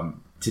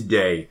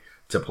today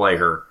to play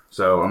her.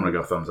 So I'm gonna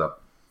go thumbs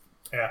up.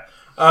 Yeah,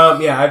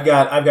 I've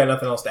got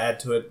nothing else to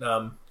add to it.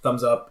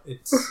 Thumbs up.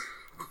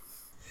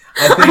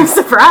 I'm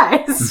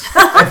surprised.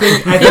 I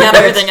think you have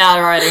everything out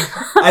already.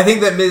 I think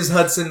that Ms.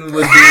 Hudson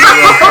was doing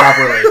the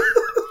properly.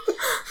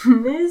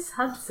 Ms.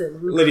 Hudson.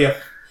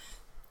 Lydia.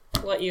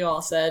 What you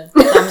all said.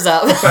 Thumbs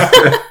up.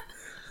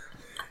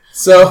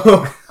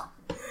 So,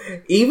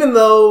 even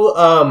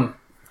though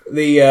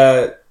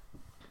the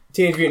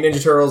Teenage Mutant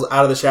Ninja Turtles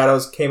Out of the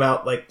Shadows came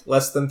out like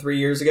less than 3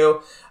 years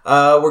ago,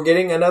 we're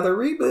getting another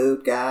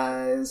reboot,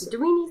 guys.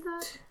 Do we need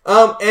that?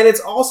 And it's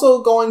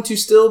also going to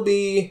still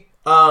be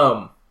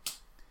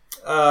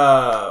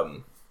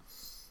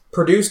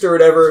produced or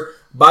whatever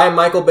by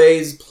Michael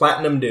Bay's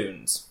Platinum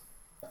Dunes.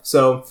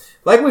 So,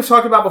 like we've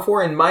talked about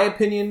before, in my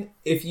opinion,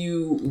 if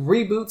you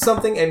reboot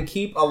something and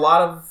keep a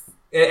lot of,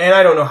 and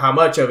I don't know how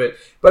much of it,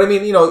 but I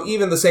mean,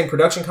 even the same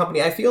production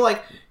company, I feel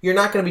like you're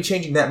not going to be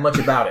changing that much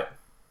about it.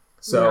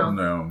 So,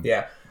 No.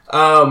 Yeah.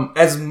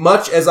 As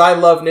much as I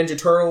love Ninja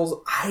Turtles,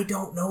 I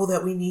don't know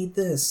that we need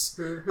this,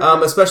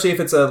 especially if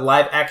it's a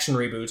live action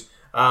reboot.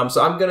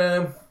 So I'm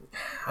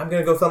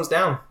gonna go thumbs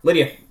down.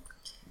 Lydia.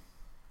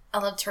 I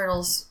love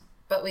turtles,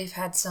 but we've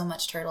had so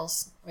much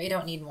turtles. We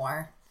don't need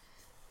more.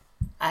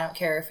 I don't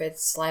care if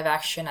it's live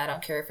action. I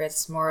don't care if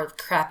it's more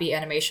crappy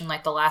animation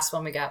like the last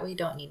one we got. We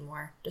don't need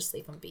more. Just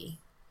leave them be.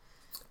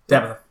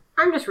 Tabitha.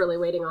 I'm just really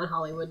waiting on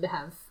Hollywood to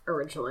have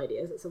original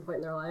ideas at some point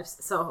in their lives.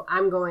 So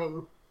I'm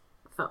going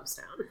thumbs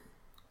down.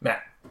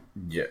 Matt.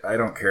 Yeah, I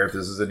don't care if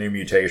this is a new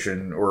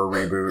mutation or a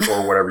reboot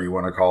or whatever you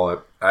want to call it.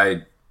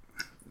 I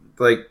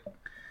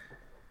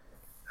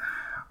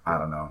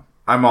don't know.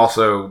 I'm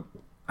also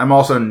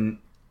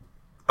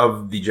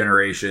of the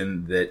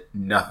generation that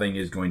nothing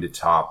is going to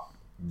top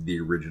the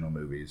original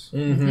movies.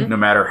 Mm-hmm. No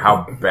matter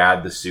how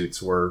bad the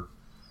suits were.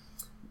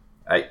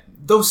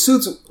 Those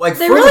suits, like,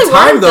 They for really the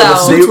time, weren't, though, the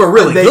though. suits were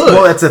really good.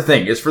 Well, that's the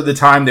thing. Is for the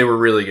time they were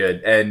really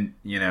good. And,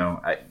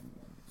 I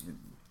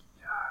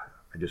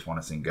just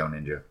want to sing Go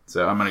Ninja.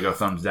 So I'm going to go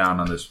thumbs down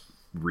on this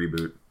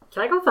reboot.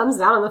 Can I go thumbs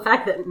down on the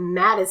fact that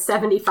Matt is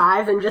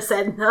 75 and just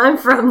said, I'm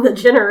from the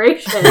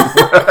generation?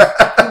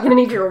 I'm going to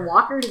need your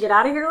walker to get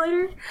out of here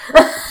later?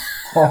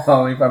 Hold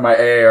on, let me find my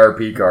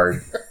AARP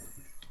card.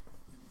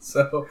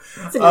 So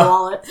It's in your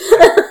wallet.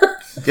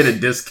 Get a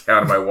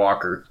discount on my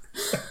walker.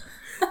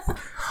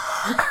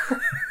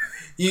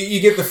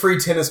 you get the free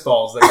tennis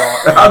balls that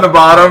go On the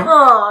bottom.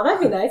 Oh, that'd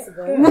be nice of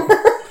him.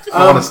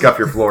 I want to scuff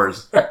your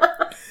floors.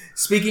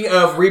 Speaking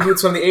of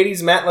reboots from the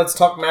 80s, Matt, let's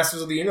talk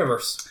Masters of the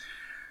Universe.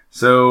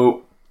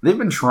 So, they've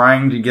been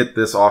trying to get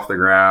this off the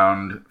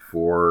ground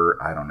for,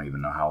 I don't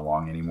even know how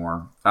long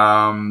anymore.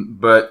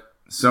 But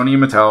Sony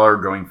and Mattel are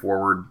going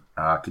forward,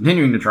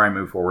 continuing to try and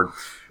move forward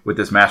with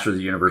this Masters of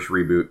the Universe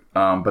reboot.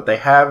 But they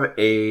have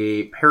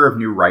a pair of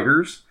new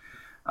writers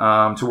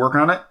to work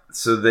on it.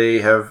 So they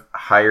have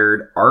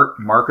hired Art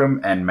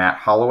Markham and Matt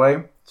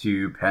Holloway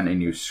to pen a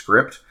new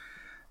script.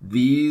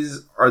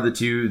 These are the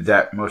two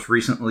that most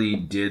recently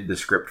did the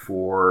script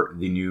for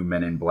the new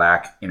Men in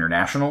Black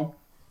International.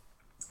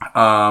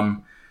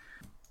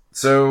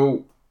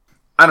 So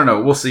I don't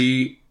know. We'll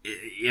see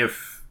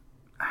if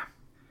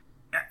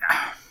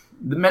I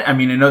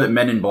know that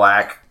Men in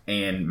Black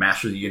and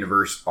Masters of the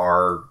Universe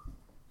are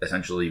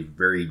essentially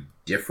very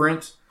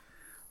different.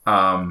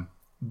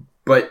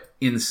 But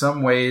in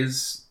some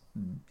ways,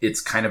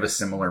 it's kind of a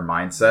similar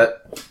mindset.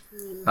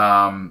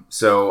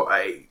 So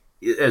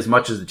as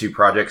much as the two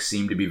projects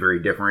seem to be very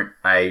different,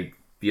 I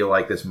feel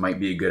like this might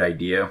be a good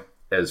idea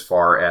as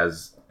far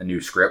as a new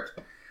script.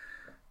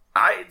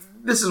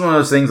 This is one of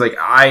those things, like,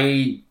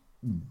 I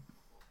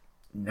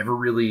never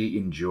really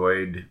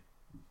enjoyed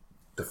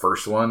the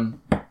first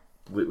one.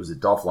 Was it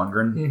Dolph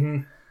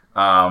Lundgren?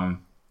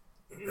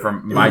 Mm-hmm.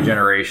 From my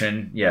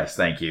generation. Yes,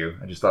 thank you.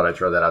 I just thought I'd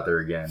throw that out there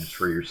again, just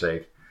for your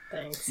sake.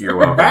 Thanks. You're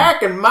welcome.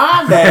 Back in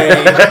my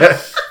day.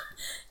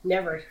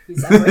 Never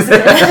use that voice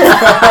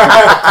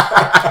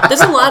again.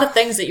 There's a lot of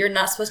things that you're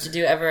not supposed to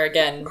do ever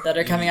again that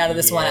are coming out of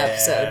this one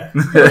episode.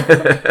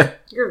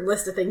 Your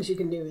list of things you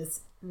can do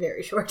is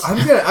very short.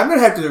 I'm gonna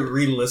have to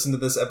re-listen to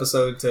this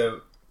episode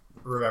to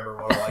remember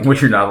what I like.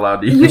 Which you're not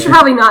allowed to. You should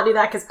probably not do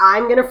that because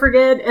I'm going to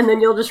forget and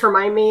then you'll just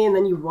remind me and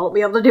then you won't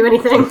be able to do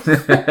anything.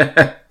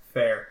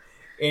 Fair.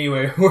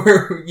 Anyway,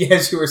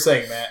 yes, you were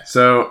saying, Matt.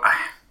 So,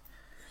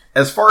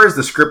 as far as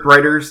the script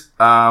writers,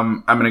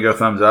 I'm going to go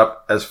thumbs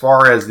up. As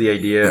far as the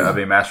idea of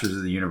a Masters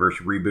of the Universe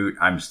reboot,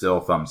 I'm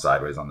still thumbs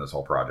sideways on this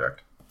whole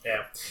project.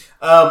 Yeah.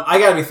 I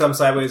gotta be thumb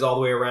sideways all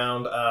the way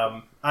around.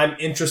 I'm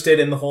interested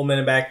in the whole Men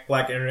in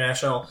Black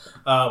International,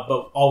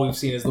 but all we've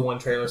seen is the one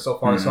trailer so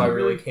far, so I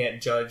really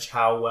can't judge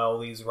how well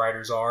these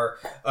writers are.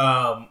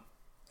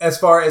 As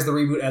far as the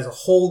reboot as a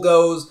whole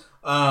goes,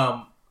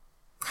 man,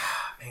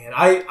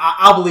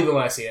 I'll believe it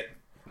when I see it.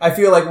 I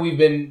feel like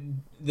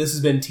this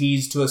has been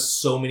teased to us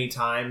so many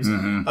times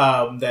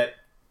that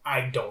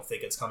I don't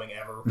think it's coming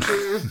ever.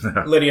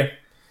 Lydia?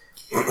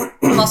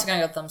 I'm also going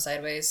to go thumb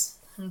sideways.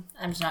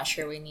 I'm just not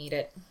sure we need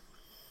it.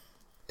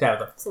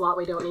 Tabitha? It's a lot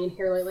we don't need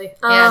here lately.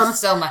 Yeah,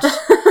 so much.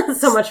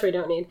 So much we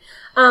don't need.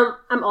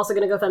 I'm also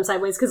going to go thumb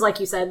sideways because, like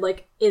you said,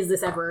 like, is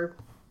this ever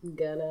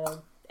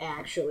gonna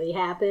actually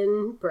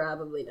happen?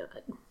 Probably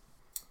not.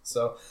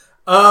 So,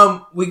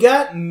 we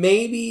got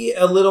maybe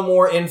a little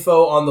more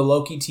info on the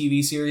Loki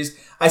TV series.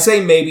 I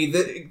say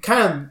maybe,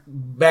 kind of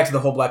back to the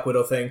whole Black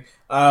Widow thing.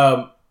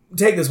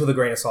 Take this with a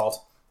grain of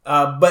salt.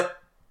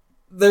 But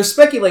there's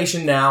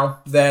speculation now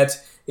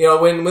that, you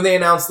know, when they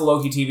announced the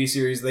Loki TV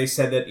series, they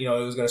said that, you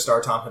know, it was going to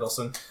star Tom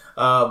Hiddleston.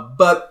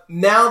 But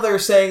now they're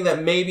saying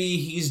that maybe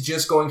he's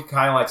just going to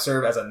kind of like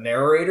serve as a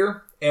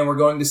narrator, and we're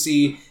going to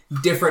see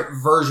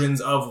different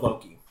versions of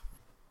Loki.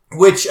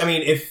 Which, I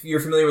mean, if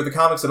you're familiar with the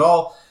comics at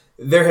all,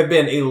 there have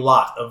been a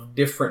lot of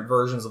different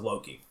versions of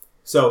Loki.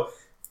 So,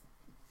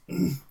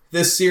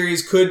 this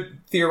series could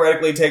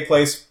theoretically take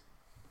place,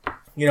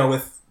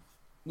 with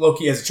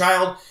Loki as a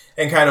child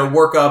and kind of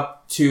work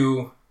up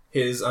to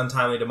his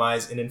untimely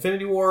demise in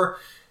Infinity War.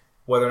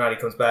 Whether or not he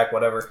comes back,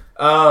 whatever.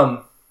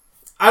 I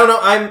don't know.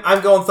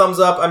 I'm going thumbs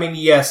up. I mean,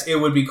 yes, it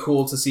would be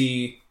cool to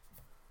see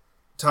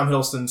Tom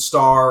Hiddleston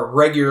star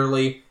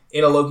regularly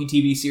in a Loki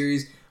TV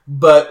series,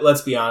 but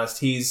let's be honest,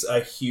 he's a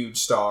huge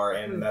star,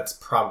 and that's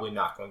probably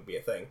not going to be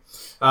a thing.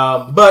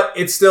 But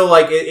it's still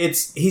like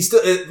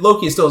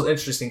Loki is still an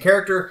interesting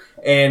character,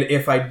 and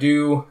if I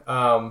do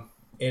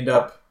end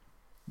up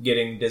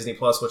getting Disney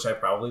Plus, which I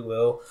probably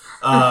will,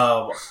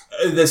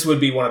 this would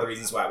be one of the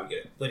reasons why I would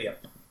get it. Lydia.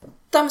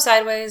 Thumb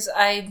sideways.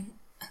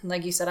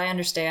 Like you said, I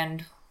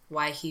understand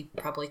why he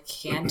probably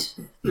can't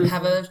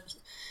have a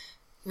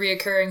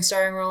reoccurring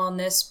starring role in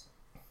this,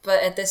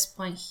 but at this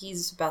point,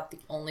 he's about the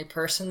only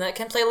person that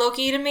can play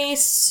Loki to me,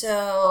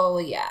 so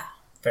yeah.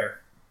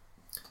 Fair.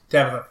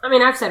 Tabitha. I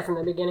mean, I've said from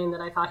the beginning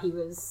that I thought he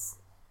was,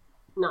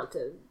 not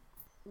to,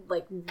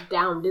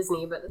 down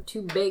Disney, but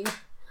too big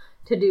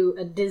to do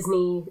a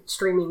Disney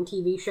streaming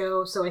TV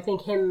show, so I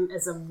think him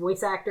as a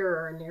voice actor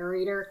or a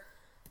narrator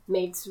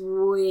makes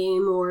way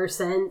more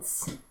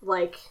sense,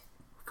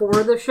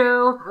 for the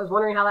show. I was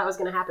wondering how that was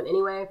going to happen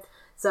anyway,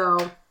 so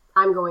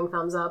I'm going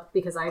thumbs up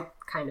because I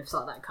kind of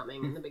saw that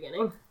coming in the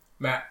beginning.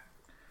 Matt?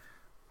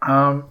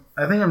 I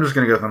think I'm just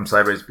going to go thumb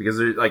sideways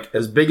because,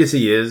 as big as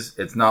he is,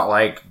 it's not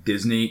like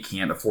Disney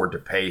can't afford to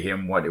pay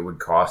him what it would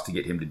cost to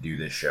get him to do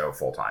this show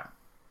full time.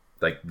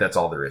 That's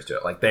all there is to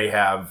it.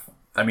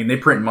 They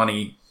print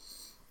money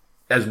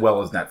as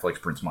well as Netflix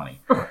prints money.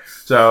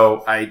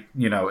 So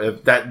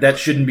if that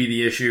shouldn't be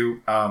the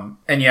issue.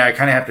 And yeah, I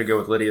kind of have to go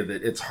with Lydia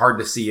that it's hard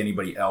to see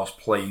anybody else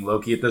playing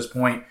Loki at this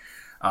point.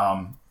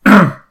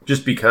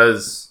 Just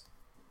because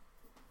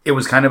it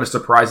was kind of a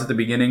surprise at the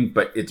beginning,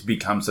 but it's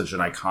become such an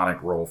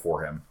iconic role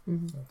for him.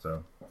 Mm-hmm.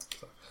 So,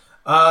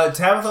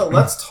 Tabitha,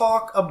 let's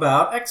talk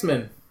about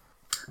X-Men.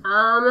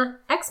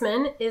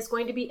 X-Men is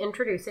going to be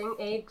introducing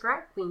a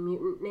drag queen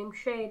mutant named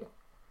Shade.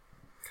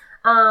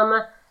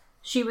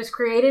 She was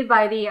created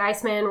by the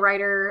Iceman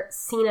writer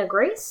Sina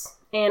Grace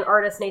and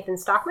artist Nathan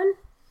Stockman,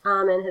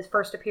 and has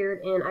first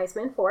appeared in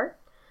Iceman 4.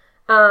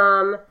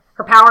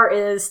 Her power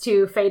is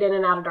to fade in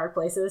and out of dark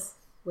places,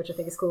 which I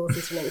think is cool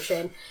since her name is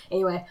Shade.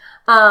 Anyway,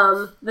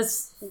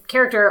 this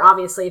character,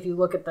 obviously, if you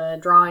look at the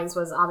drawings,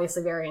 was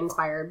obviously very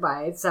inspired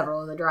by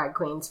several of the drag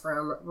queens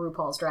from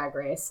RuPaul's Drag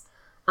Race.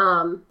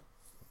 In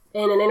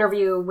an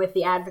interview with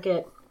The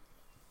Advocate,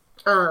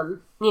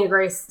 Nina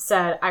Grace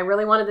said, "I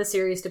really wanted the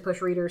series to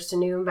push readers to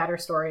new and better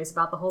stories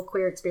about the whole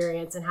queer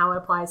experience and how it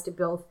applies to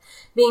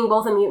being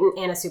both a mutant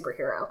and a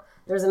superhero.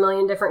 There's a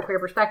million different queer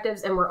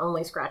perspectives, and we're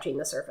only scratching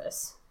the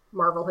surface.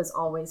 Marvel has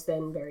always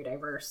been very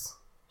diverse."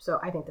 So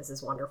I think this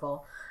is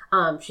wonderful.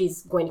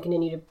 She's going to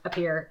continue to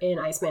appear in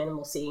Iceman, and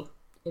we'll see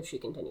if she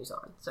continues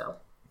on. So,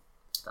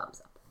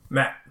 thumbs up.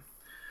 Matt.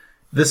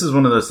 This is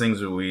one of those things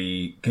that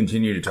we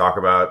continue to talk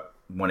about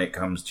when it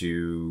comes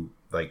to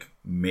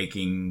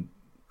making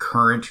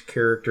current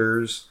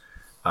characters,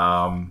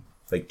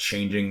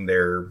 changing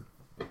their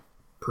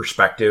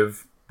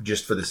perspective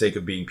just for the sake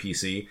of being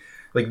PC.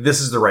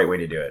 This is the right way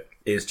to do it,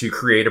 is to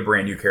create a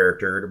brand new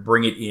character, to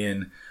bring it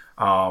in,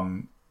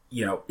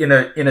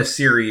 in a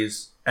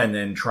series, and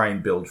then try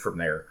and build from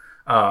there.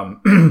 I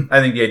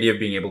think the idea of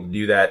being able to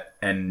do that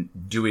and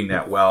doing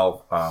that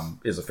well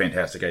is a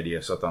fantastic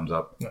idea. So thumbs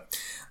up.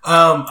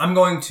 I'm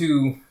going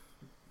to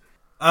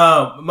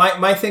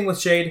my thing with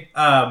Shade.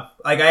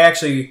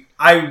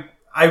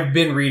 I've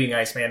been reading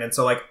Iceman, and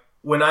so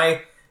when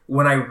I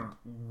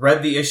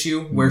read the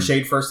issue where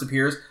Shade first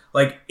appears,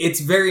 it's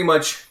very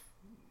much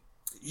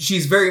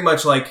she's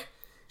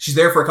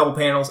there for a couple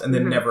panels and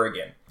then never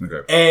again.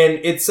 Okay.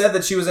 And it said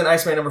that she was in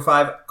Iceman number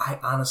 5. I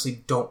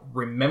honestly don't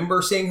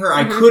remember seeing her.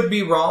 I could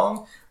be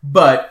wrong,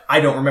 but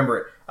I don't remember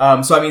it.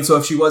 So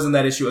if she was in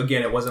that issue,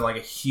 again, it wasn't a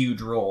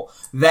huge role.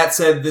 That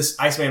said, this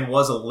Iceman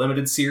was a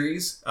limited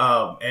series,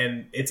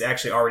 and it's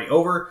actually already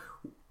over.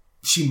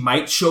 She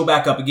might show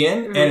back up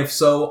again, and if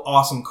so,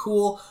 awesome,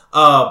 cool.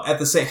 At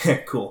the same...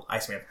 cool,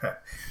 Iceman.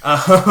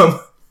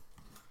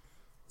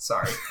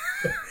 Sorry.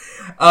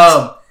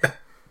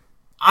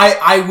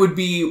 I would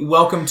be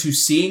welcome to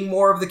seeing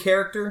more of the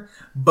character,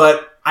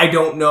 but I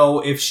don't know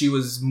if she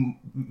was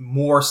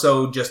more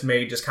so just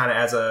made just kind of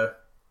as a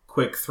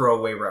quick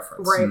throwaway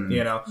reference.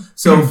 Right.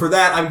 So for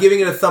that, I'm giving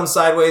it a thumb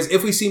sideways.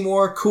 If we see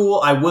more, cool.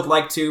 I would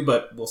like to,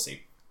 but we'll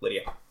see.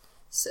 Lydia.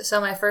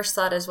 So my first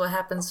thought is, what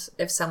happens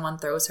if someone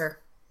throws her?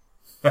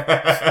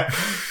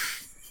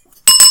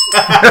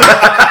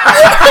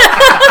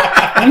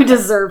 You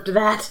deserved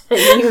that.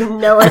 You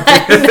know it.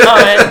 I know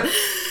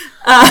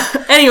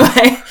it.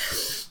 Anyway,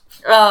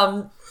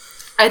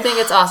 I think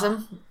it's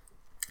awesome.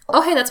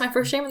 Oh, hey, that's my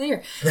first shame of the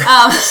year.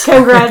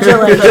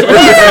 Congratulations.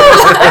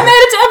 I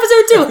made it to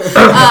episode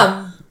 2.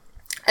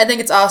 I think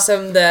it's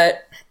awesome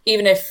that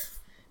even if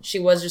she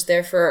was just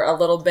there for a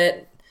little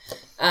bit,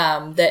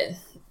 that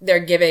they're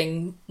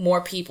giving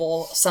more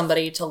people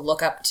somebody to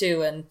look up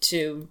to and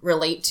to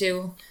relate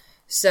to.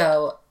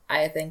 So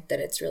I think that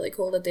it's really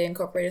cool that they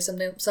incorporated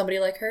somebody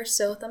like her,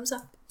 so thumbs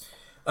up.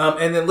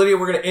 And then, Lydia,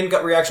 we're going to end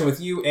gut reaction with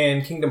you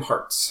and Kingdom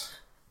Hearts.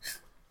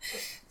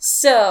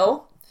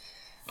 So,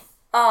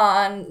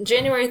 on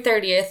January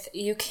 30th,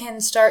 you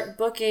can start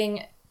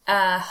booking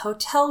a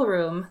hotel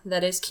room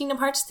that is Kingdom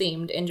Hearts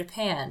themed in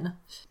Japan.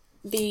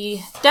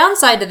 The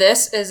downside to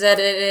this is that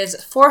it is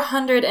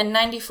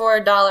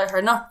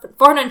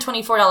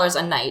 $424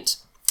 a night.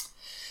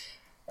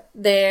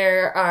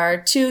 There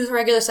are 2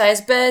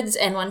 regular-sized beds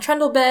and 1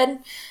 trundle bed.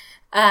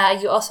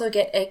 You also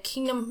get a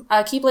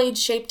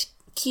Keyblade-shaped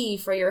key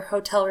for your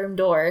hotel room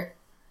door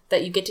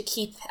that you get to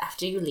keep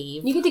after you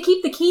leave. You get to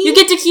keep the key? You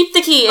get to keep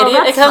the key.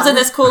 Oh, It comes in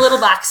this cool little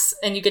box,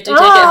 and you get to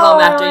take it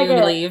home after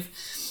you leave.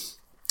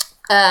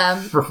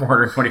 For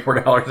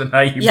 $424 a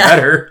night, you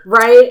better.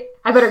 Right?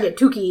 I better get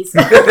 2 keys.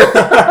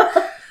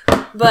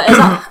 But as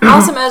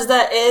awesome as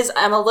that is,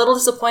 I'm a little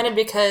disappointed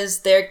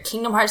because their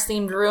Kingdom Hearts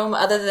themed room,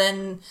 other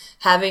than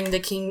having the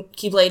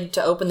Keyblade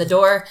to open the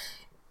door,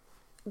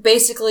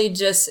 basically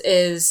just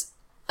is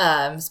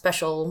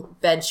special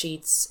bed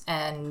sheets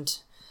and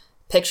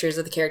pictures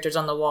of the characters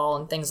on the wall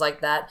and things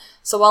like that.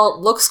 So while it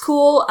looks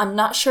cool, I'm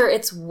not sure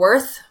it's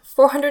worth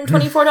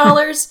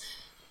 $424.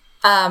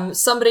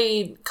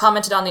 Somebody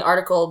commented on the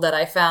article that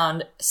I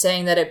found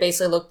saying that it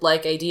basically looked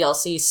like a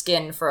DLC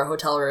skin for a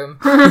hotel room.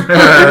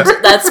 And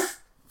that's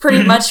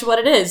pretty much what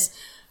it is.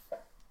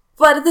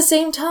 But at the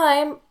same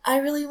time, I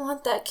really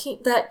want that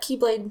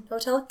Keyblade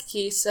hotel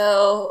key,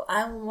 so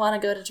I want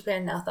to go to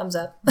Japan now. Thumbs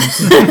up.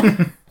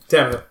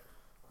 Damn it.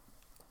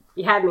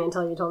 You had me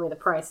until you told me the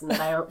price, and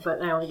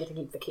but I only get to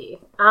keep the key.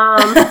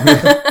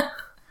 That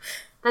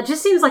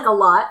just seems like a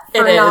lot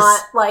for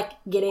not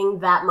getting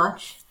that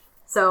much.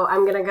 So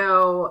I'm gonna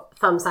go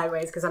thumb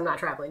sideways because I'm not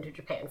traveling to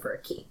Japan for a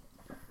key.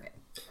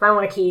 If I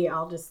want a key,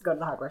 I'll just go to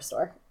the hardware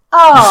store.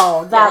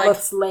 Oh, that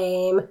looks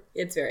lame.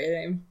 It's very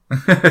lame.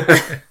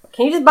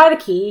 Can you just buy the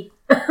key?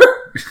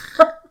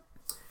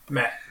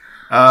 Matt.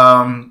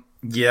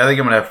 Yeah, I think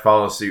I'm gonna have to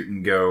follow suit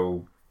and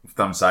go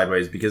thumb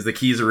sideways because the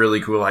key's a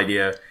really cool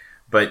idea.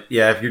 But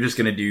yeah, if you're just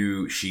going to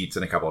do sheets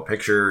and a couple of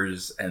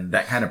pictures and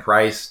that kind of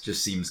price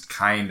just seems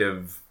kind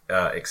of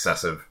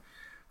excessive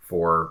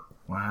for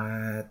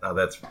what? Oh,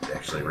 that's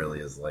actually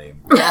really is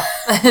lame. Yeah,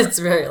 it's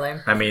very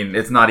lame. I mean,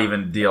 it's not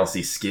even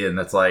DLC skin.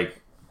 That's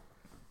like...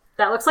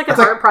 That looks like an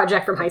art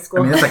project from high school.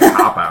 I mean, that's a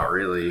cop-out,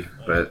 really.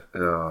 But,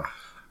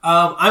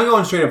 I'm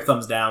going straight up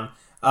thumbs down.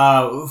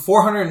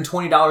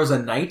 $420 a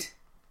night?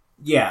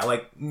 Yeah,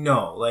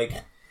 no.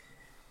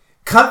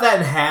 Cut that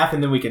in half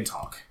and then we can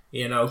talk.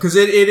 You know, because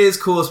it is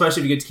cool,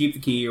 especially if you get to keep the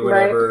key or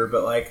whatever.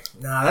 Right.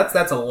 But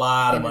that's a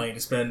lot of money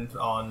to spend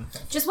on.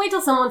 Just wait till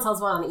someone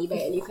sells one on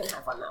eBay and you can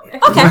have one that way.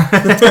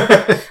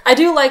 Okay. I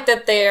do like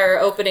that they're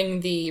opening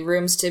the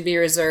rooms to be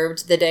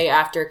reserved the day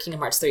after Kingdom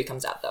Hearts 3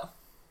 comes out, though.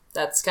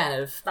 That's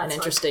kind of an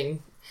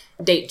interesting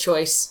date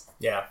choice.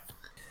 Yeah.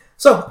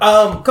 So,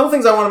 a couple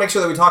things I want to make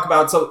sure that we talk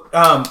about. So,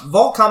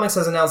 Vault Comics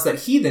has announced that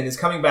Heathen is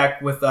coming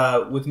back with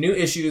new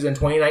issues in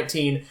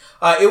 2019.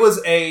 It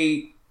was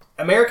a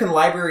American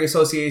Library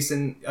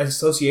Association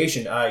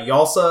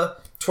YALSA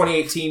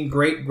 2018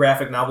 Great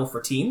Graphic Novel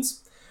for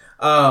Teens.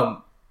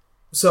 And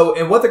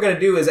what they're going to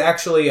do is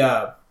actually,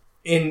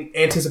 in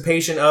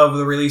anticipation of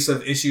the release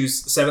of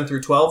issues 7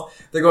 through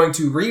 12, they're going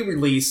to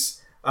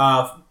re-release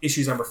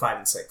issues number 5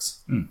 and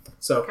 6.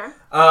 So,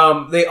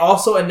 they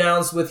also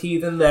announced with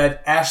Heathen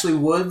that Ashley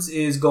Woods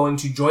is going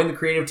to join the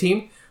creative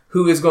team,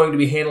 who is going to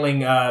be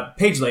handling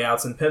page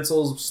layouts and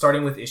pencils,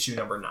 starting with issue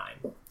number 9.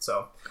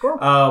 So, cool.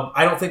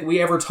 I don't think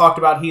we ever talked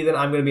about Heathen.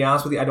 I'm going to be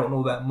honest with you. I don't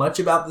know that much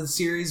about the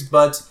series,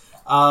 but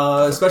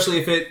especially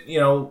if it,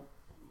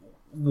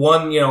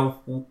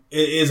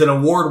 is an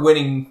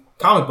award-winning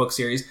comic book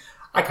series,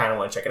 I kind of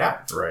want to check it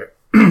out. Right.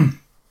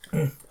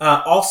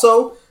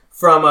 Also,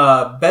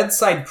 from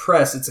Bedside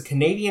Press, it's a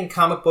Canadian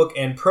comic book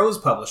and prose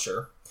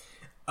publisher.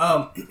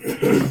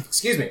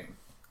 Excuse me.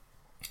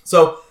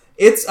 So,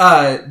 it's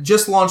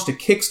just launched a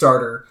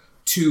Kickstarter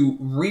to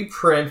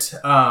reprint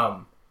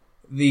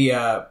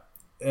the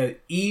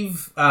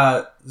Eve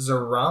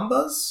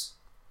Zarambas,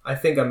 I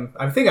think I'm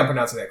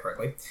pronouncing that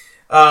correctly.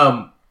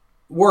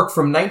 Work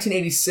from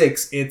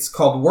 1986. It's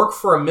called Work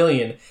for a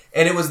Million,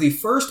 and it was the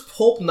first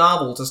pulp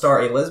novel to star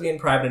a lesbian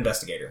private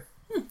investigator.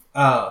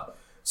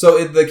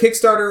 So the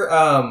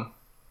Kickstarter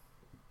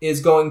is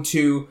going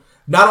to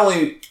not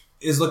only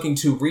is looking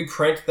to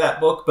reprint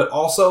that book, but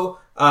also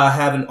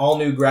have an all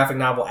new graphic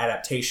novel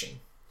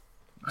adaptation.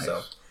 Nice.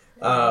 So,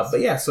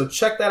 but yeah, so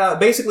check that out.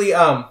 Basically,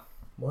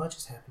 what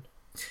just happened?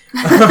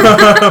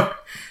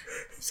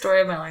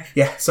 Story of my life.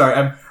 Yeah,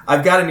 sorry.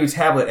 I've got a new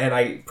tablet and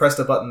I pressed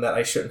a button that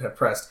I shouldn't have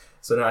pressed,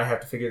 so now I have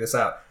to figure this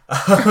out.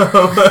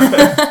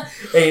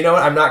 Hey, you know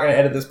what? I'm not going to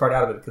edit this part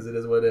out of it because it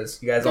is what it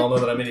is. You guys all know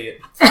that I'm an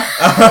idiot.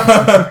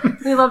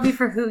 We love you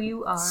for who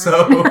you are.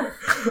 So,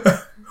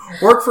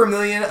 Work for a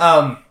Million.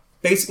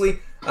 Basically,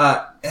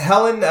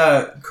 Helen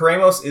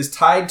Karamos is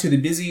tied to the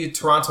busy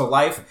Toronto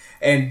life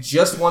and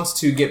just wants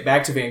to get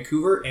back to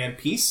Vancouver and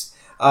peace.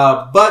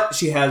 But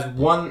she's hired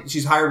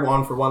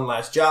one for one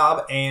last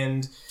job,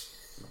 and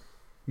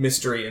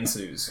mystery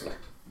ensues.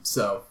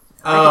 So,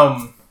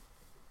 but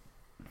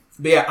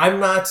yeah,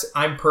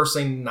 I'm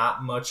personally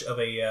not much of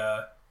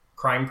a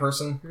crime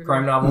person.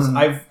 Crime novels.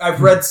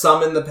 I've read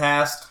some in the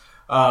past,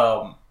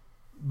 but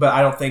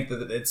I don't think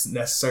that it's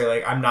necessarily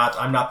like I'm not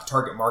the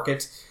target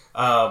market.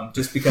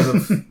 Just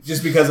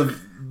because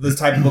of the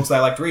type of books that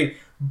I like to read.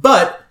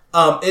 But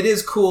it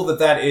is cool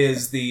that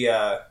is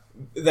that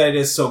it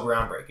is so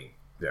groundbreaking.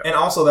 Yeah. And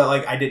also that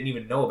I didn't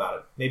even know about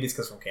it. Maybe it's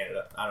because from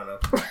Canada. I don't know.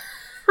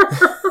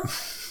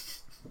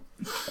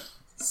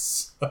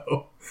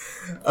 So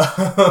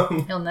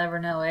you'll never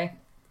know, eh?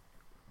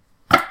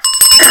 What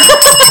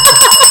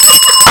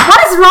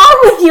is wrong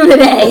with you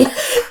today?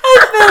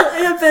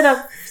 I've been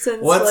up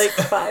since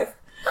 5.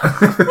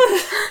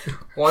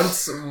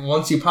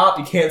 Once you pop,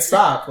 you can't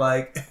stop.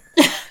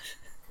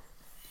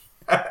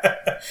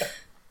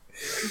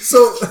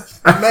 So,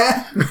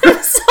 Matt,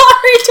 I'm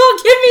sorry,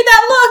 don't give me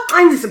that look.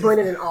 I'm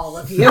disappointed in all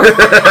of you.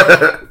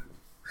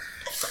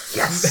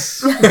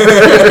 Yes.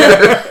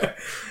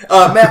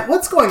 Matt,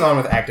 what's going on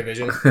with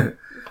Activision?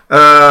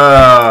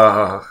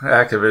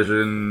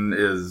 Activision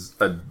is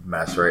a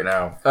mess right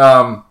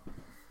now.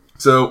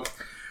 So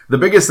the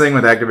biggest thing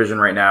with Activision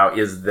right now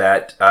is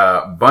that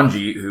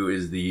Bungie, who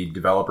is the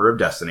developer of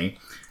Destiny,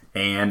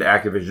 and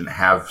Activision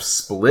have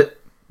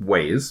split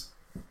ways.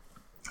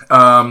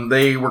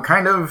 They were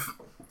kind of,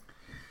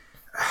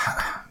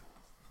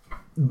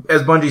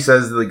 as Bungie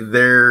says,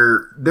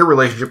 their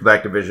relationship with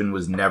Activision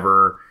was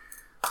never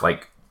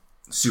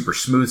super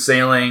smooth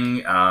sailing.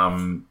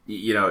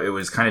 It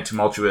was kind of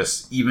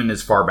tumultuous even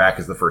as far back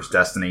as the first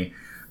Destiny.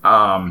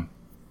 But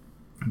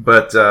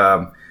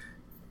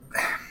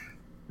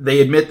they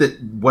admit that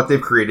what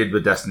they've created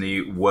with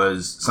Destiny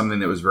was something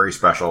that was very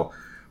special.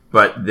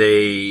 But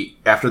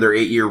after their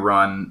 8-year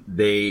run,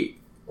 they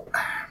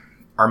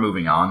are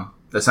moving on,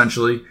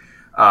 essentially.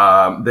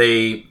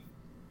 They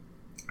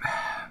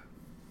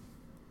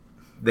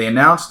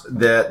announced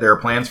that there are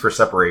plans for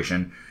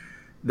separation,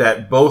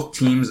 that both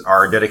teams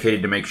are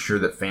dedicated to make sure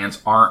that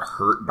fans aren't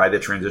hurt by the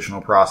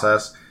transitional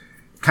process.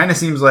 Kind of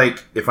seems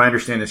like, if I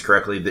understand this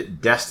correctly,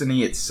 that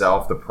Destiny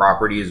itself, the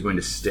property, is going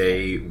to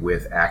stay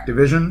with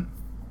Activision.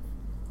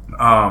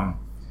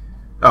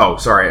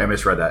 Sorry, I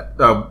misread that.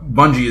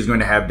 Bungie is going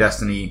to have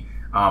Destiny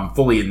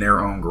fully in their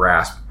own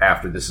grasp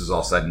after this is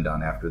all said and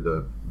done, after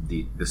the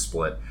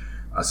split.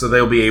 So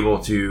they'll be able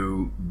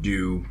to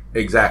do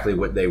exactly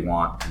what they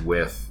want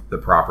with the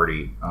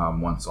property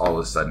once all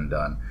is said and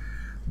done.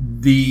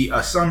 The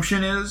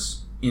assumption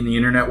is, in the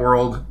internet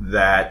world,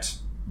 that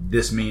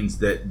this means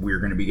that we're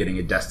going to be getting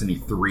a Destiny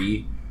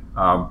 3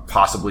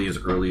 possibly as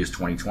early as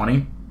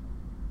 2020.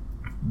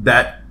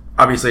 That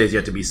obviously is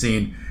yet to be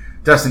seen.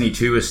 Destiny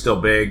 2 is still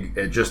big.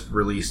 It just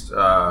released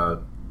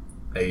an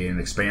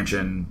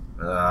expansion,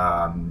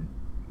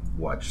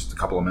 just a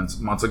couple of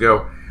months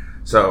ago.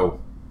 So,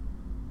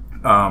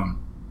 Bungie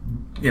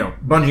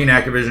and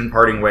Activision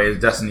parting ways.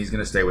 Destiny's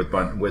going to stay with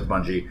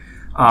Bungie.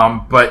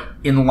 But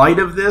in light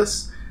of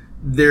this,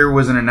 there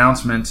was an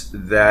announcement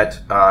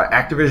that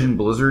Activision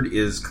Blizzard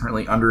is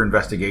currently under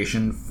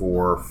investigation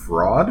for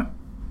fraud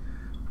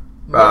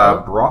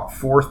brought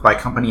forth by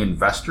company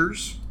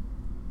investors.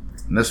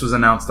 And this was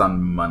announced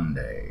on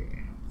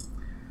Monday.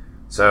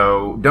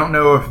 So, don't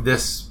know if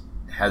this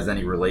has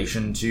any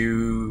relation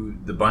to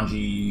the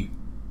Bungie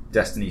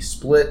Destiny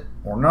split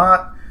or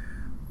not,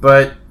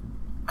 but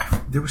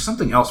there was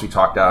something else we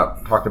talked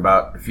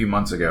about a few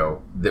months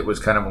ago that was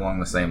kind of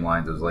along the same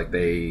lines. It was like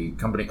it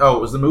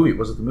was the movie.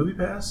 Was it the Movie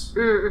Pass?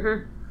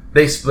 Mm-hmm.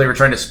 They were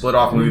trying to split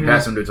off Movie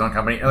Pass into its own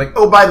company. And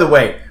by the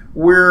way,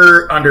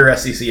 we're under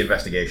SEC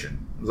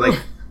investigation. It was like,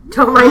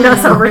 don't mind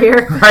us over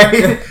here.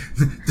 Right?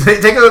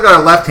 Take a look at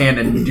our left hand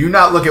and do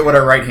not look at what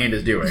our right hand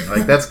is doing.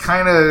 That's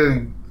kind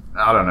of,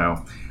 I don't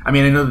know. I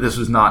mean, I know that this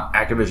was not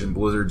Activision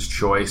Blizzard's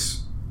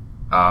choice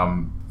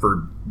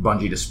for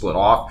Bungie to split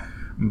off,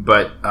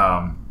 but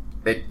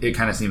it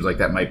kind of seems like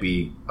that might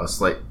be a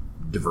slight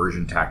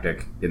diversion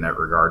tactic in that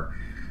regard.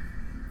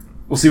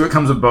 We'll see what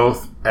comes of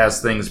both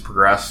as things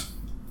progress,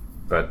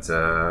 but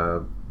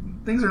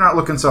things are not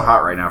looking so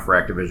hot right now for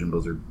Activision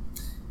Blizzard.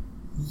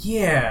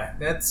 Yeah,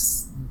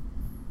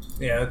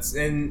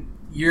 and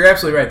you're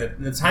absolutely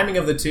right. The timing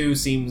of the two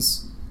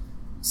seems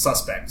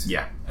suspect.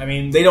 Yeah. I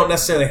mean, they don't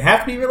necessarily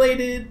have to be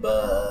related,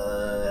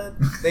 but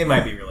they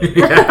might be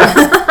related.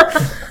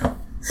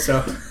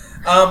 So,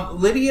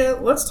 Lydia,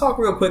 let's talk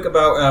real quick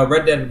about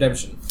Red Dead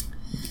Redemption.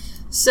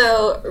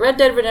 So, Red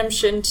Dead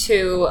Redemption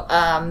 2,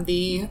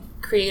 the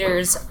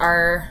creators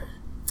are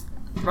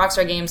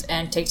Rockstar Games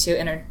and Take-Two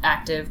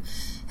Interactive,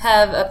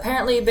 have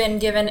apparently been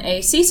given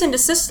a cease and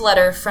desist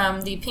letter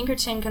from the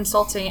Pinkerton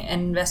Consulting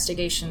and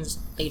Investigations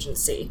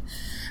Agency.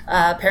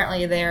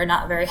 Apparently, they are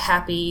not very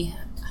happy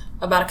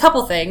about a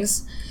couple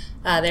things.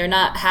 They're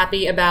not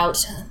happy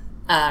about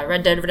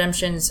Red Dead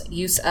Redemption's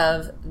use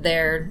of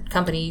their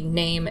company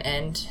name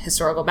and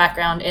historical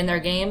background in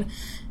their game,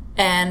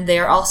 and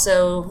they're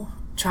also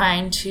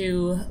trying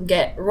to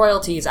get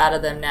royalties out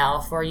of them now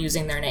for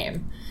using their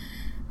name.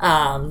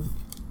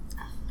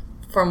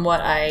 from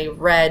what I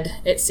read,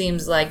 it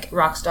seems like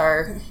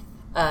Rockstar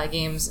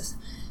Games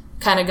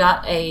kind of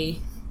got a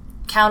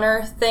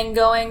counter thing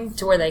going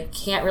to where they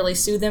can't really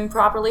sue them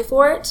properly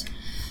for it,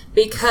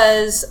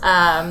 because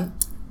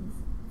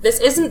this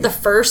isn't the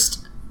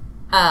first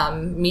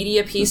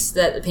media piece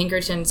that the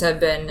Pinkertons have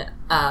been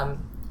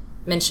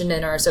mentioned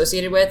and are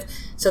associated with.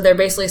 So they're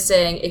basically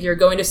saying, if you're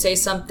going to say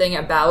something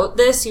about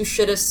this, you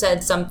should have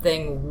said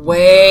something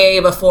way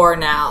before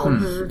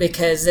now,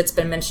 because it's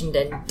been mentioned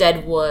in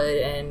Deadwood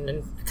and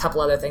a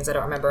couple other things I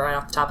don't remember right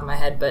off the top of my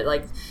head, but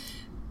like...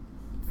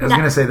 I was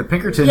going to say, the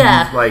Pinkerton,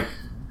 like,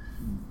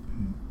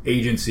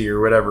 agency or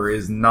whatever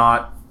is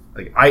not...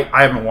 Like,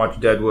 I haven't watched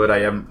Deadwood, I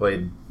haven't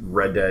played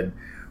Red Dead,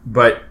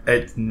 but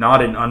it's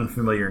not an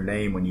unfamiliar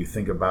name when you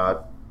think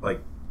about,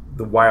 like,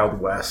 the Wild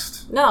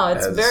West. No,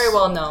 it's very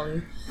well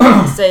known.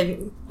 Say,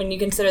 when you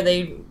consider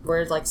they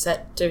were like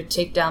set to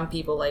take down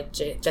people like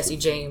Jesse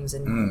James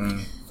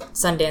and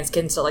Sundance Kid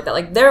and stuff like that.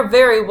 Like, they're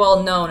very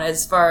well known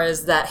as far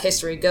as that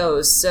history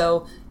goes.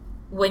 So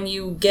when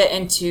you get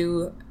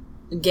into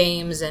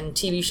games and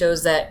TV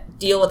shows that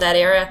deal with that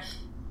era,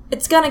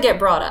 it's gonna get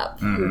brought up.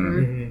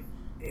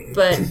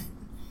 But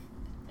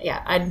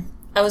yeah,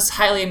 I was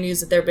highly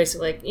amused that they're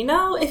basically like,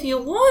 if you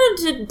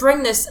wanted to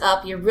bring this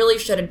up, you really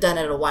should have done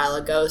it a while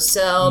ago.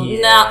 So,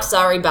 nope,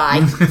 sorry,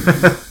 bye.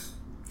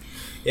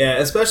 Yeah,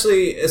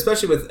 especially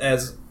with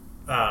as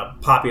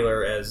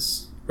popular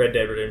as Red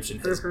Dead Redemption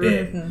has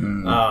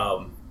been.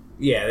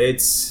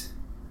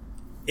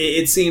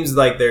 It seems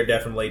like they're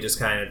definitely just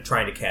kind of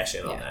trying to cash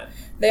in on that.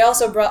 They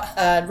also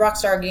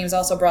Rockstar Games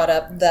also brought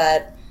up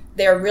that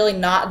they're really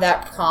not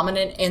that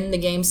prominent in the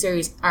game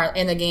series, or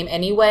in the game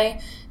anyway.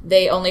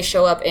 They only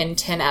show up in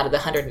 10 out of the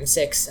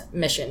 106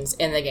 missions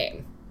in the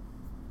game.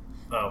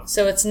 Oh.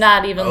 So it's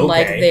not even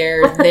like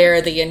they're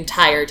there the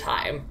entire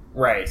time.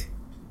 Right.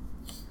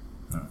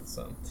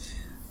 So,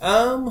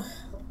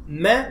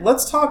 Matt,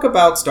 let's talk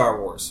about Star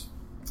Wars.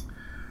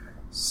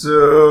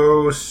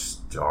 So,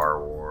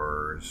 Star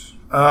Wars.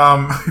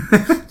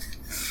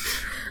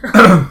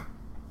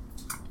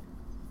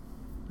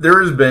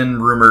 There has been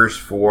rumors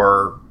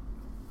for,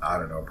 I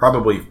don't know,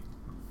 probably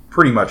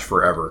pretty much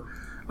forever,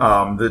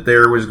 that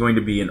there was going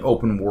to be an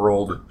open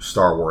world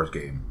Star Wars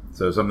game.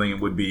 So something that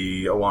would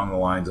be along the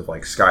lines of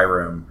like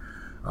Skyrim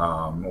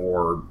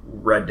or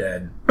Red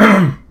Dead,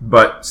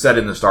 but set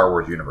in the Star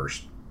Wars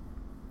universe,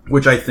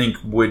 which I think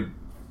would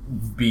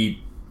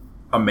be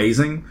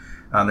amazing.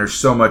 There's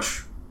so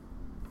much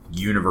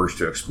universe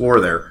to explore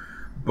there.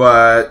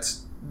 But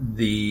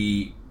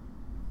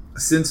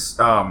since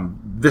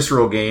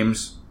Visceral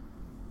Games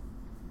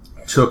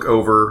took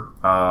over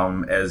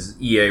as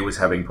EA was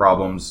having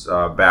problems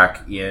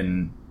back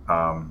in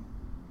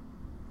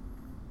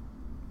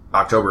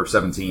October of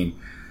 2017.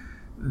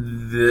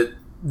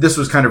 This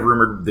was kind of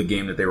rumored. The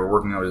game that they were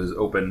working on was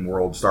open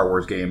world Star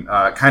Wars game.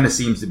 Kind of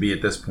seems to be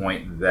at this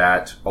point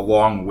that,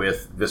 along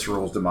with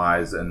Visceral's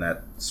demise and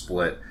that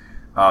split,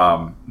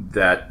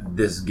 that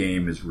this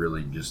game is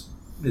really just,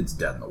 it's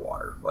dead in the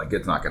water. Like,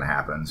 it's not going to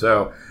happen.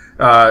 So,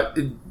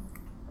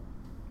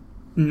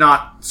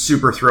 not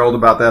super thrilled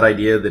about that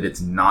idea that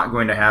it's not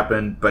going to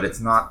happen, but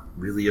it's not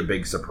really a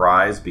big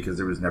surprise because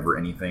there was never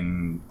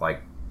anything like,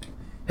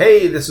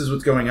 hey, this is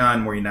what's going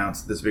on, where you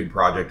announced this big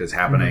project is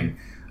happening.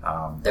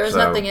 There was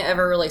nothing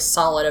ever really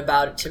solid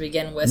about it to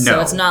begin with, so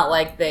it's not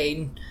like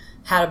they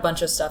had a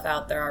bunch of stuff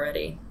out there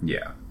already.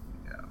 Yeah.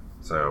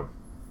 So,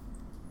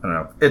 I don't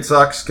know. It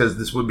sucks because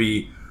this would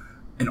be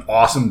an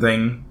awesome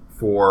thing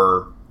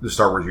for the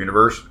Star Wars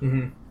universe.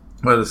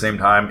 But at the same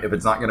time, if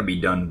it's not going to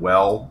be done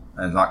well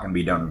and it's not going to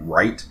be done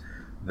right,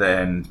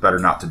 then it's better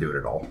not to do it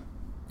at all.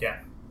 Yeah,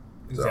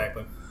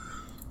 exactly.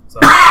 So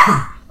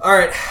all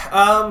right,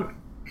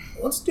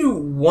 let's do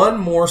one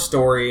more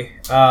story.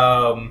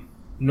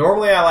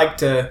 Normally, I like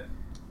to,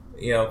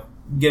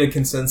 get a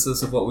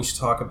consensus of what we should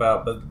talk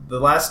about, but the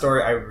last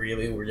story I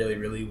really, really,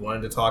 really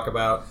wanted to talk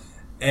about.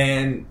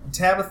 And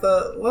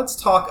Tabitha, let's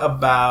talk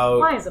about.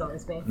 Why is it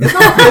always me?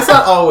 It's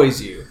not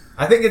always you.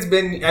 I think it's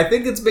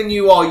been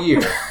you all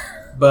year.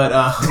 But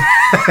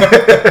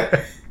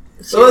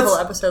so couple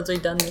episodes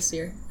we've done this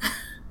year.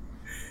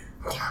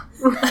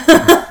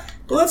 But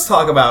let's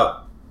talk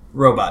about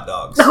robot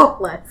dogs. Oh,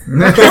 let's.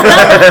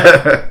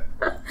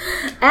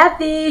 At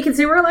the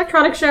Consumer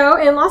Electronics Show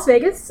in Las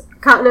Vegas,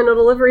 Continental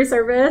Delivery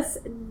Service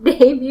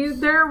debuted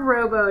their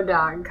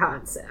RoboDog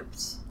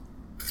concept.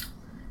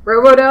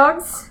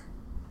 RoboDogs,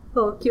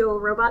 little cute little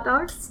robot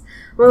dogs,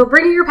 will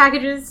bring your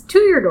packages to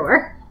your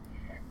door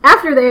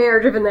after they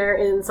are driven there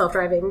in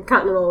self-driving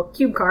Continental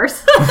cube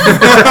cars.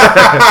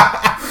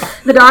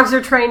 The dogs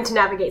are trained to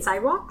navigate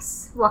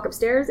sidewalks, walk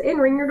upstairs, and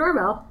ring your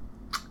doorbell.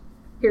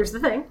 Here's the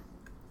thing.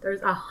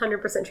 There's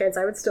 100% chance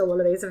I would steal one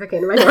of these if it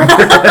came to my door.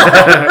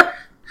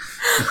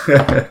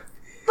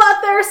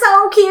 But they're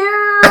so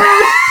cute!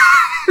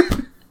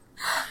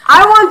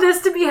 I want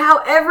this to be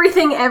how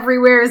everything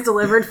everywhere is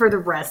delivered for the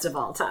rest of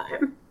all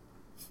time.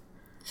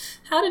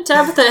 How did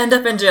Tabitha end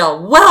up in jail?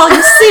 Well,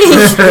 you see,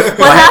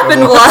 what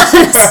happened was...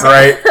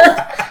 Right.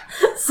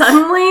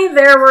 Suddenly,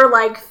 there were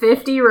like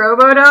 50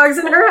 robo-dogs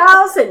in her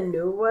house, and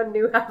no one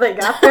knew how they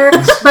got there,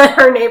 but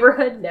her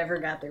neighborhood never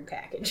got their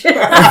packages.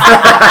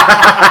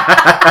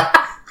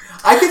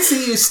 I could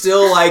see you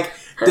still, like,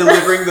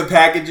 delivering the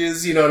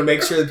packages, you know, to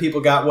make sure that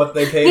people got what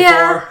they paid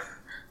for.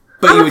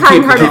 But I'm you a would keep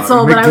the kind-hearted dog.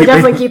 soul, but I would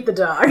definitely keep the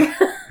dog.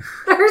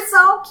 They're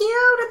so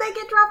cute, and they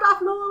get dropped off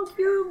in the little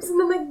cubes, and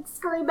then they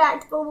scurry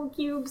back to the little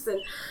cubes,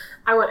 and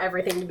I want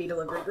everything to be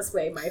delivered this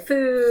way. My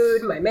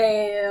food, my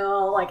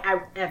mail, like,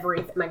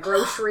 everything, my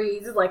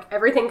groceries, like,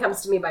 everything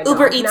comes to me by dog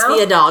Uber Eats now.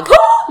 via dog.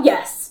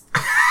 Yes.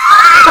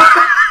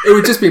 It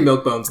would just be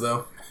milk bones,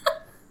 though.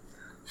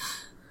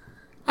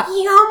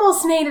 You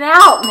almost made it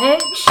out,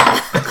 Mitch.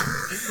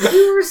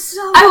 You were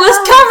so I was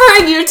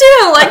covering you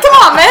too. Like, come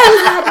on, man.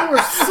 You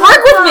were so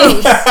Work with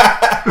me.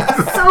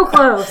 So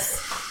close.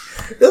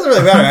 It doesn't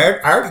really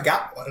matter. I already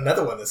got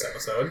another one this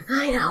episode.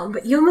 I know,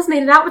 but you almost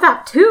made it out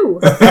without two.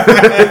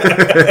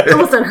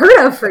 Almost unheard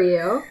of for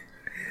you.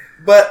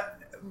 But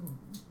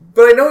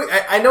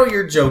I know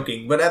you're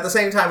joking, but at the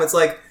same time, it's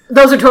like...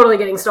 Those are totally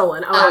getting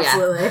stolen. Oh, yeah.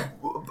 absolutely.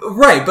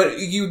 Right, but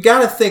you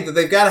gotta think that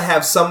they've gotta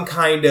have some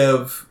kind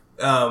of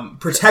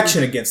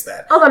protection against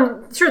that. Oh,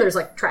 I'm sure there's,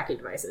 like, tracking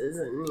devices,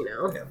 and, you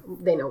know,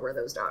 they know where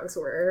those dogs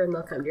were, and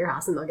they'll come to your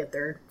house, and they'll get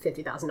their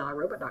 $50,000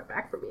 robot dog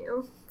back from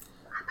you.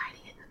 I'm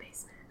hiding it in the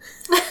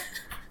basement.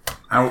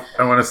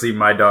 I want to see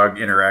my dog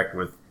interact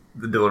with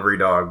the delivery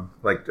dog.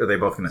 Like, are they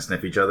both going to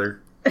sniff each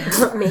other?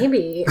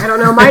 Maybe. I don't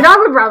know. My dog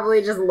would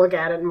probably just look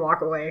at it and walk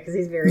away because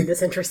he's very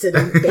disinterested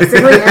in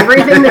basically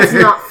everything that's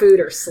not food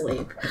or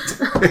sleep.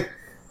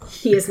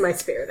 He is my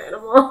spirit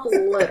animal,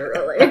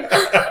 literally.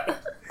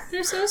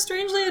 They're so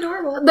strangely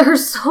adorable. They're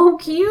so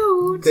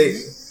cute. They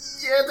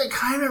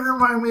kind of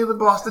remind me of the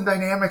Boston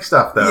Dynamics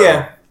stuff, though.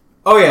 Yeah.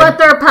 Oh, yeah. But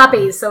they're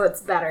puppies, so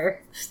it's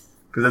better.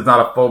 Because it's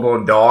not a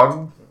full-blown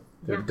dog.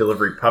 They're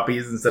delivery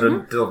puppies instead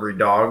of delivery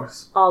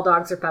dogs. All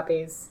dogs are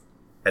puppies.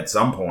 At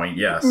some point,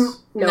 yes.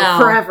 No,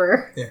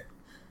 forever. Yeah.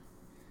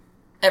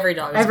 Every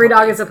dog. Every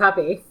dog is a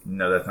puppy.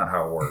 No, that's not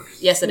how it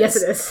works. Yes, it Yes,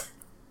 is. it is.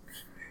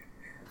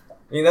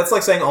 I mean, that's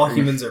like saying all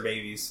humans are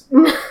babies.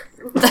 Well,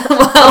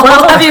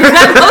 have you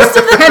read most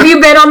of them? Have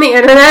you been on the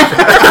internet?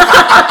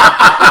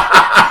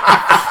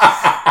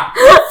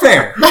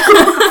 Fair.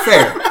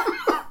 Fair.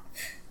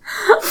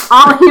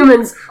 All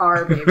humans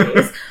are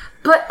babies.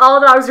 But all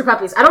dogs are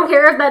puppies. I don't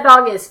care if that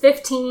dog is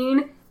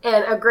 15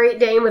 and a Great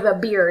Dane with a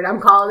beard. I'm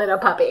calling it a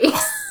puppy.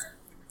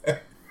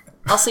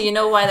 Also, you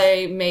know why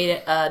they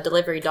made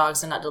delivery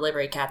dogs and not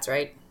delivery cats,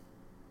 right?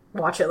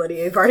 Watch it,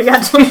 Lydia. You've already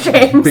got two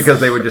shames. Because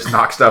they would just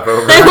knock stuff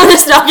over. They would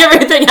just knock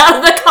everything out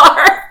of the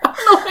car on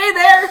the way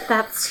there.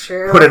 That's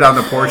true. Put it on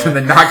the porch and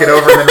then knock it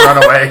over and then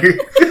run away.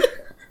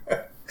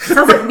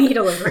 Sounds like me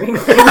delivering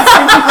things to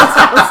people's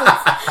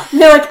houses.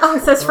 They're like, oh,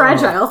 it says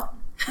fragile.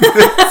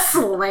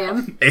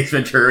 Slam. Ace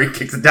Ventura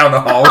kicks it down the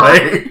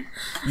hallway.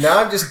 Now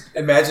I'm just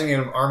imagining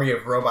an army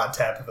of robot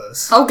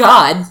Tabithas. Oh,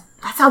 God.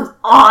 That sounds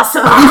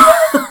awesome.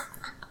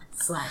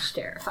 /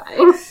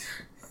 terrifying.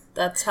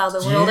 That's how the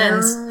world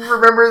ends.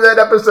 Remember that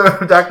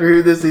episode of Doctor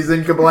Who this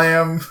season,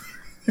 Kablam?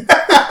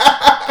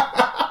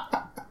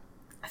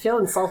 I feel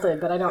insulted,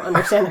 but I don't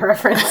understand the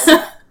reference.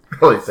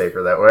 Probably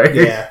safer that way.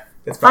 Yeah.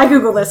 It's If I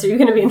Google this, are you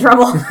going to be in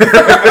trouble?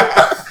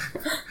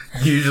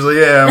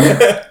 Usually am.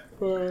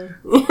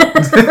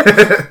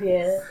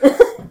 Yeah.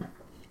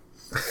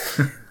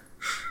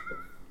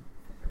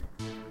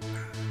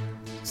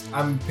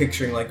 I'm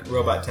picturing like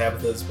robot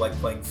Tabithas like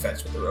playing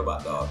fetch with the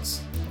robot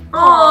dogs.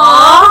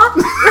 Aww.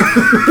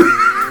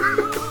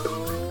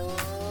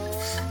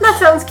 That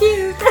sounds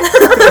cute.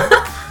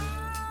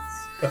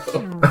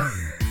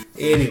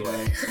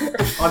 Anyway,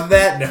 on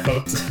that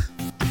note,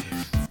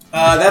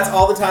 that's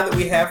all the time that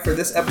we have for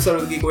this episode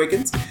of The Geek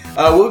Awakens.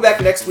 We'll be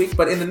back next week,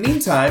 but in the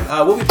meantime,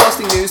 we'll be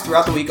posting news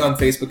throughout the week on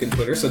Facebook and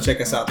Twitter, so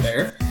check us out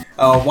there.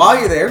 While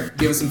you're there,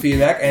 give us some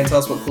feedback and tell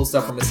us what cool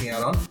stuff we're missing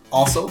out on.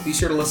 Also, be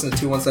sure to listen to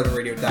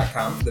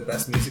 217radio.com for the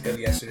best music of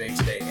yesterday,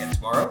 today, and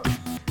tomorrow.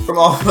 From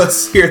all of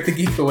us here at The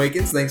Geek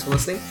Awakens, thanks for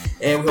listening,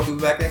 and we hope you'll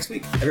be back next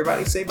week.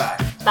 Everybody say bye.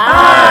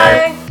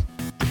 Bye.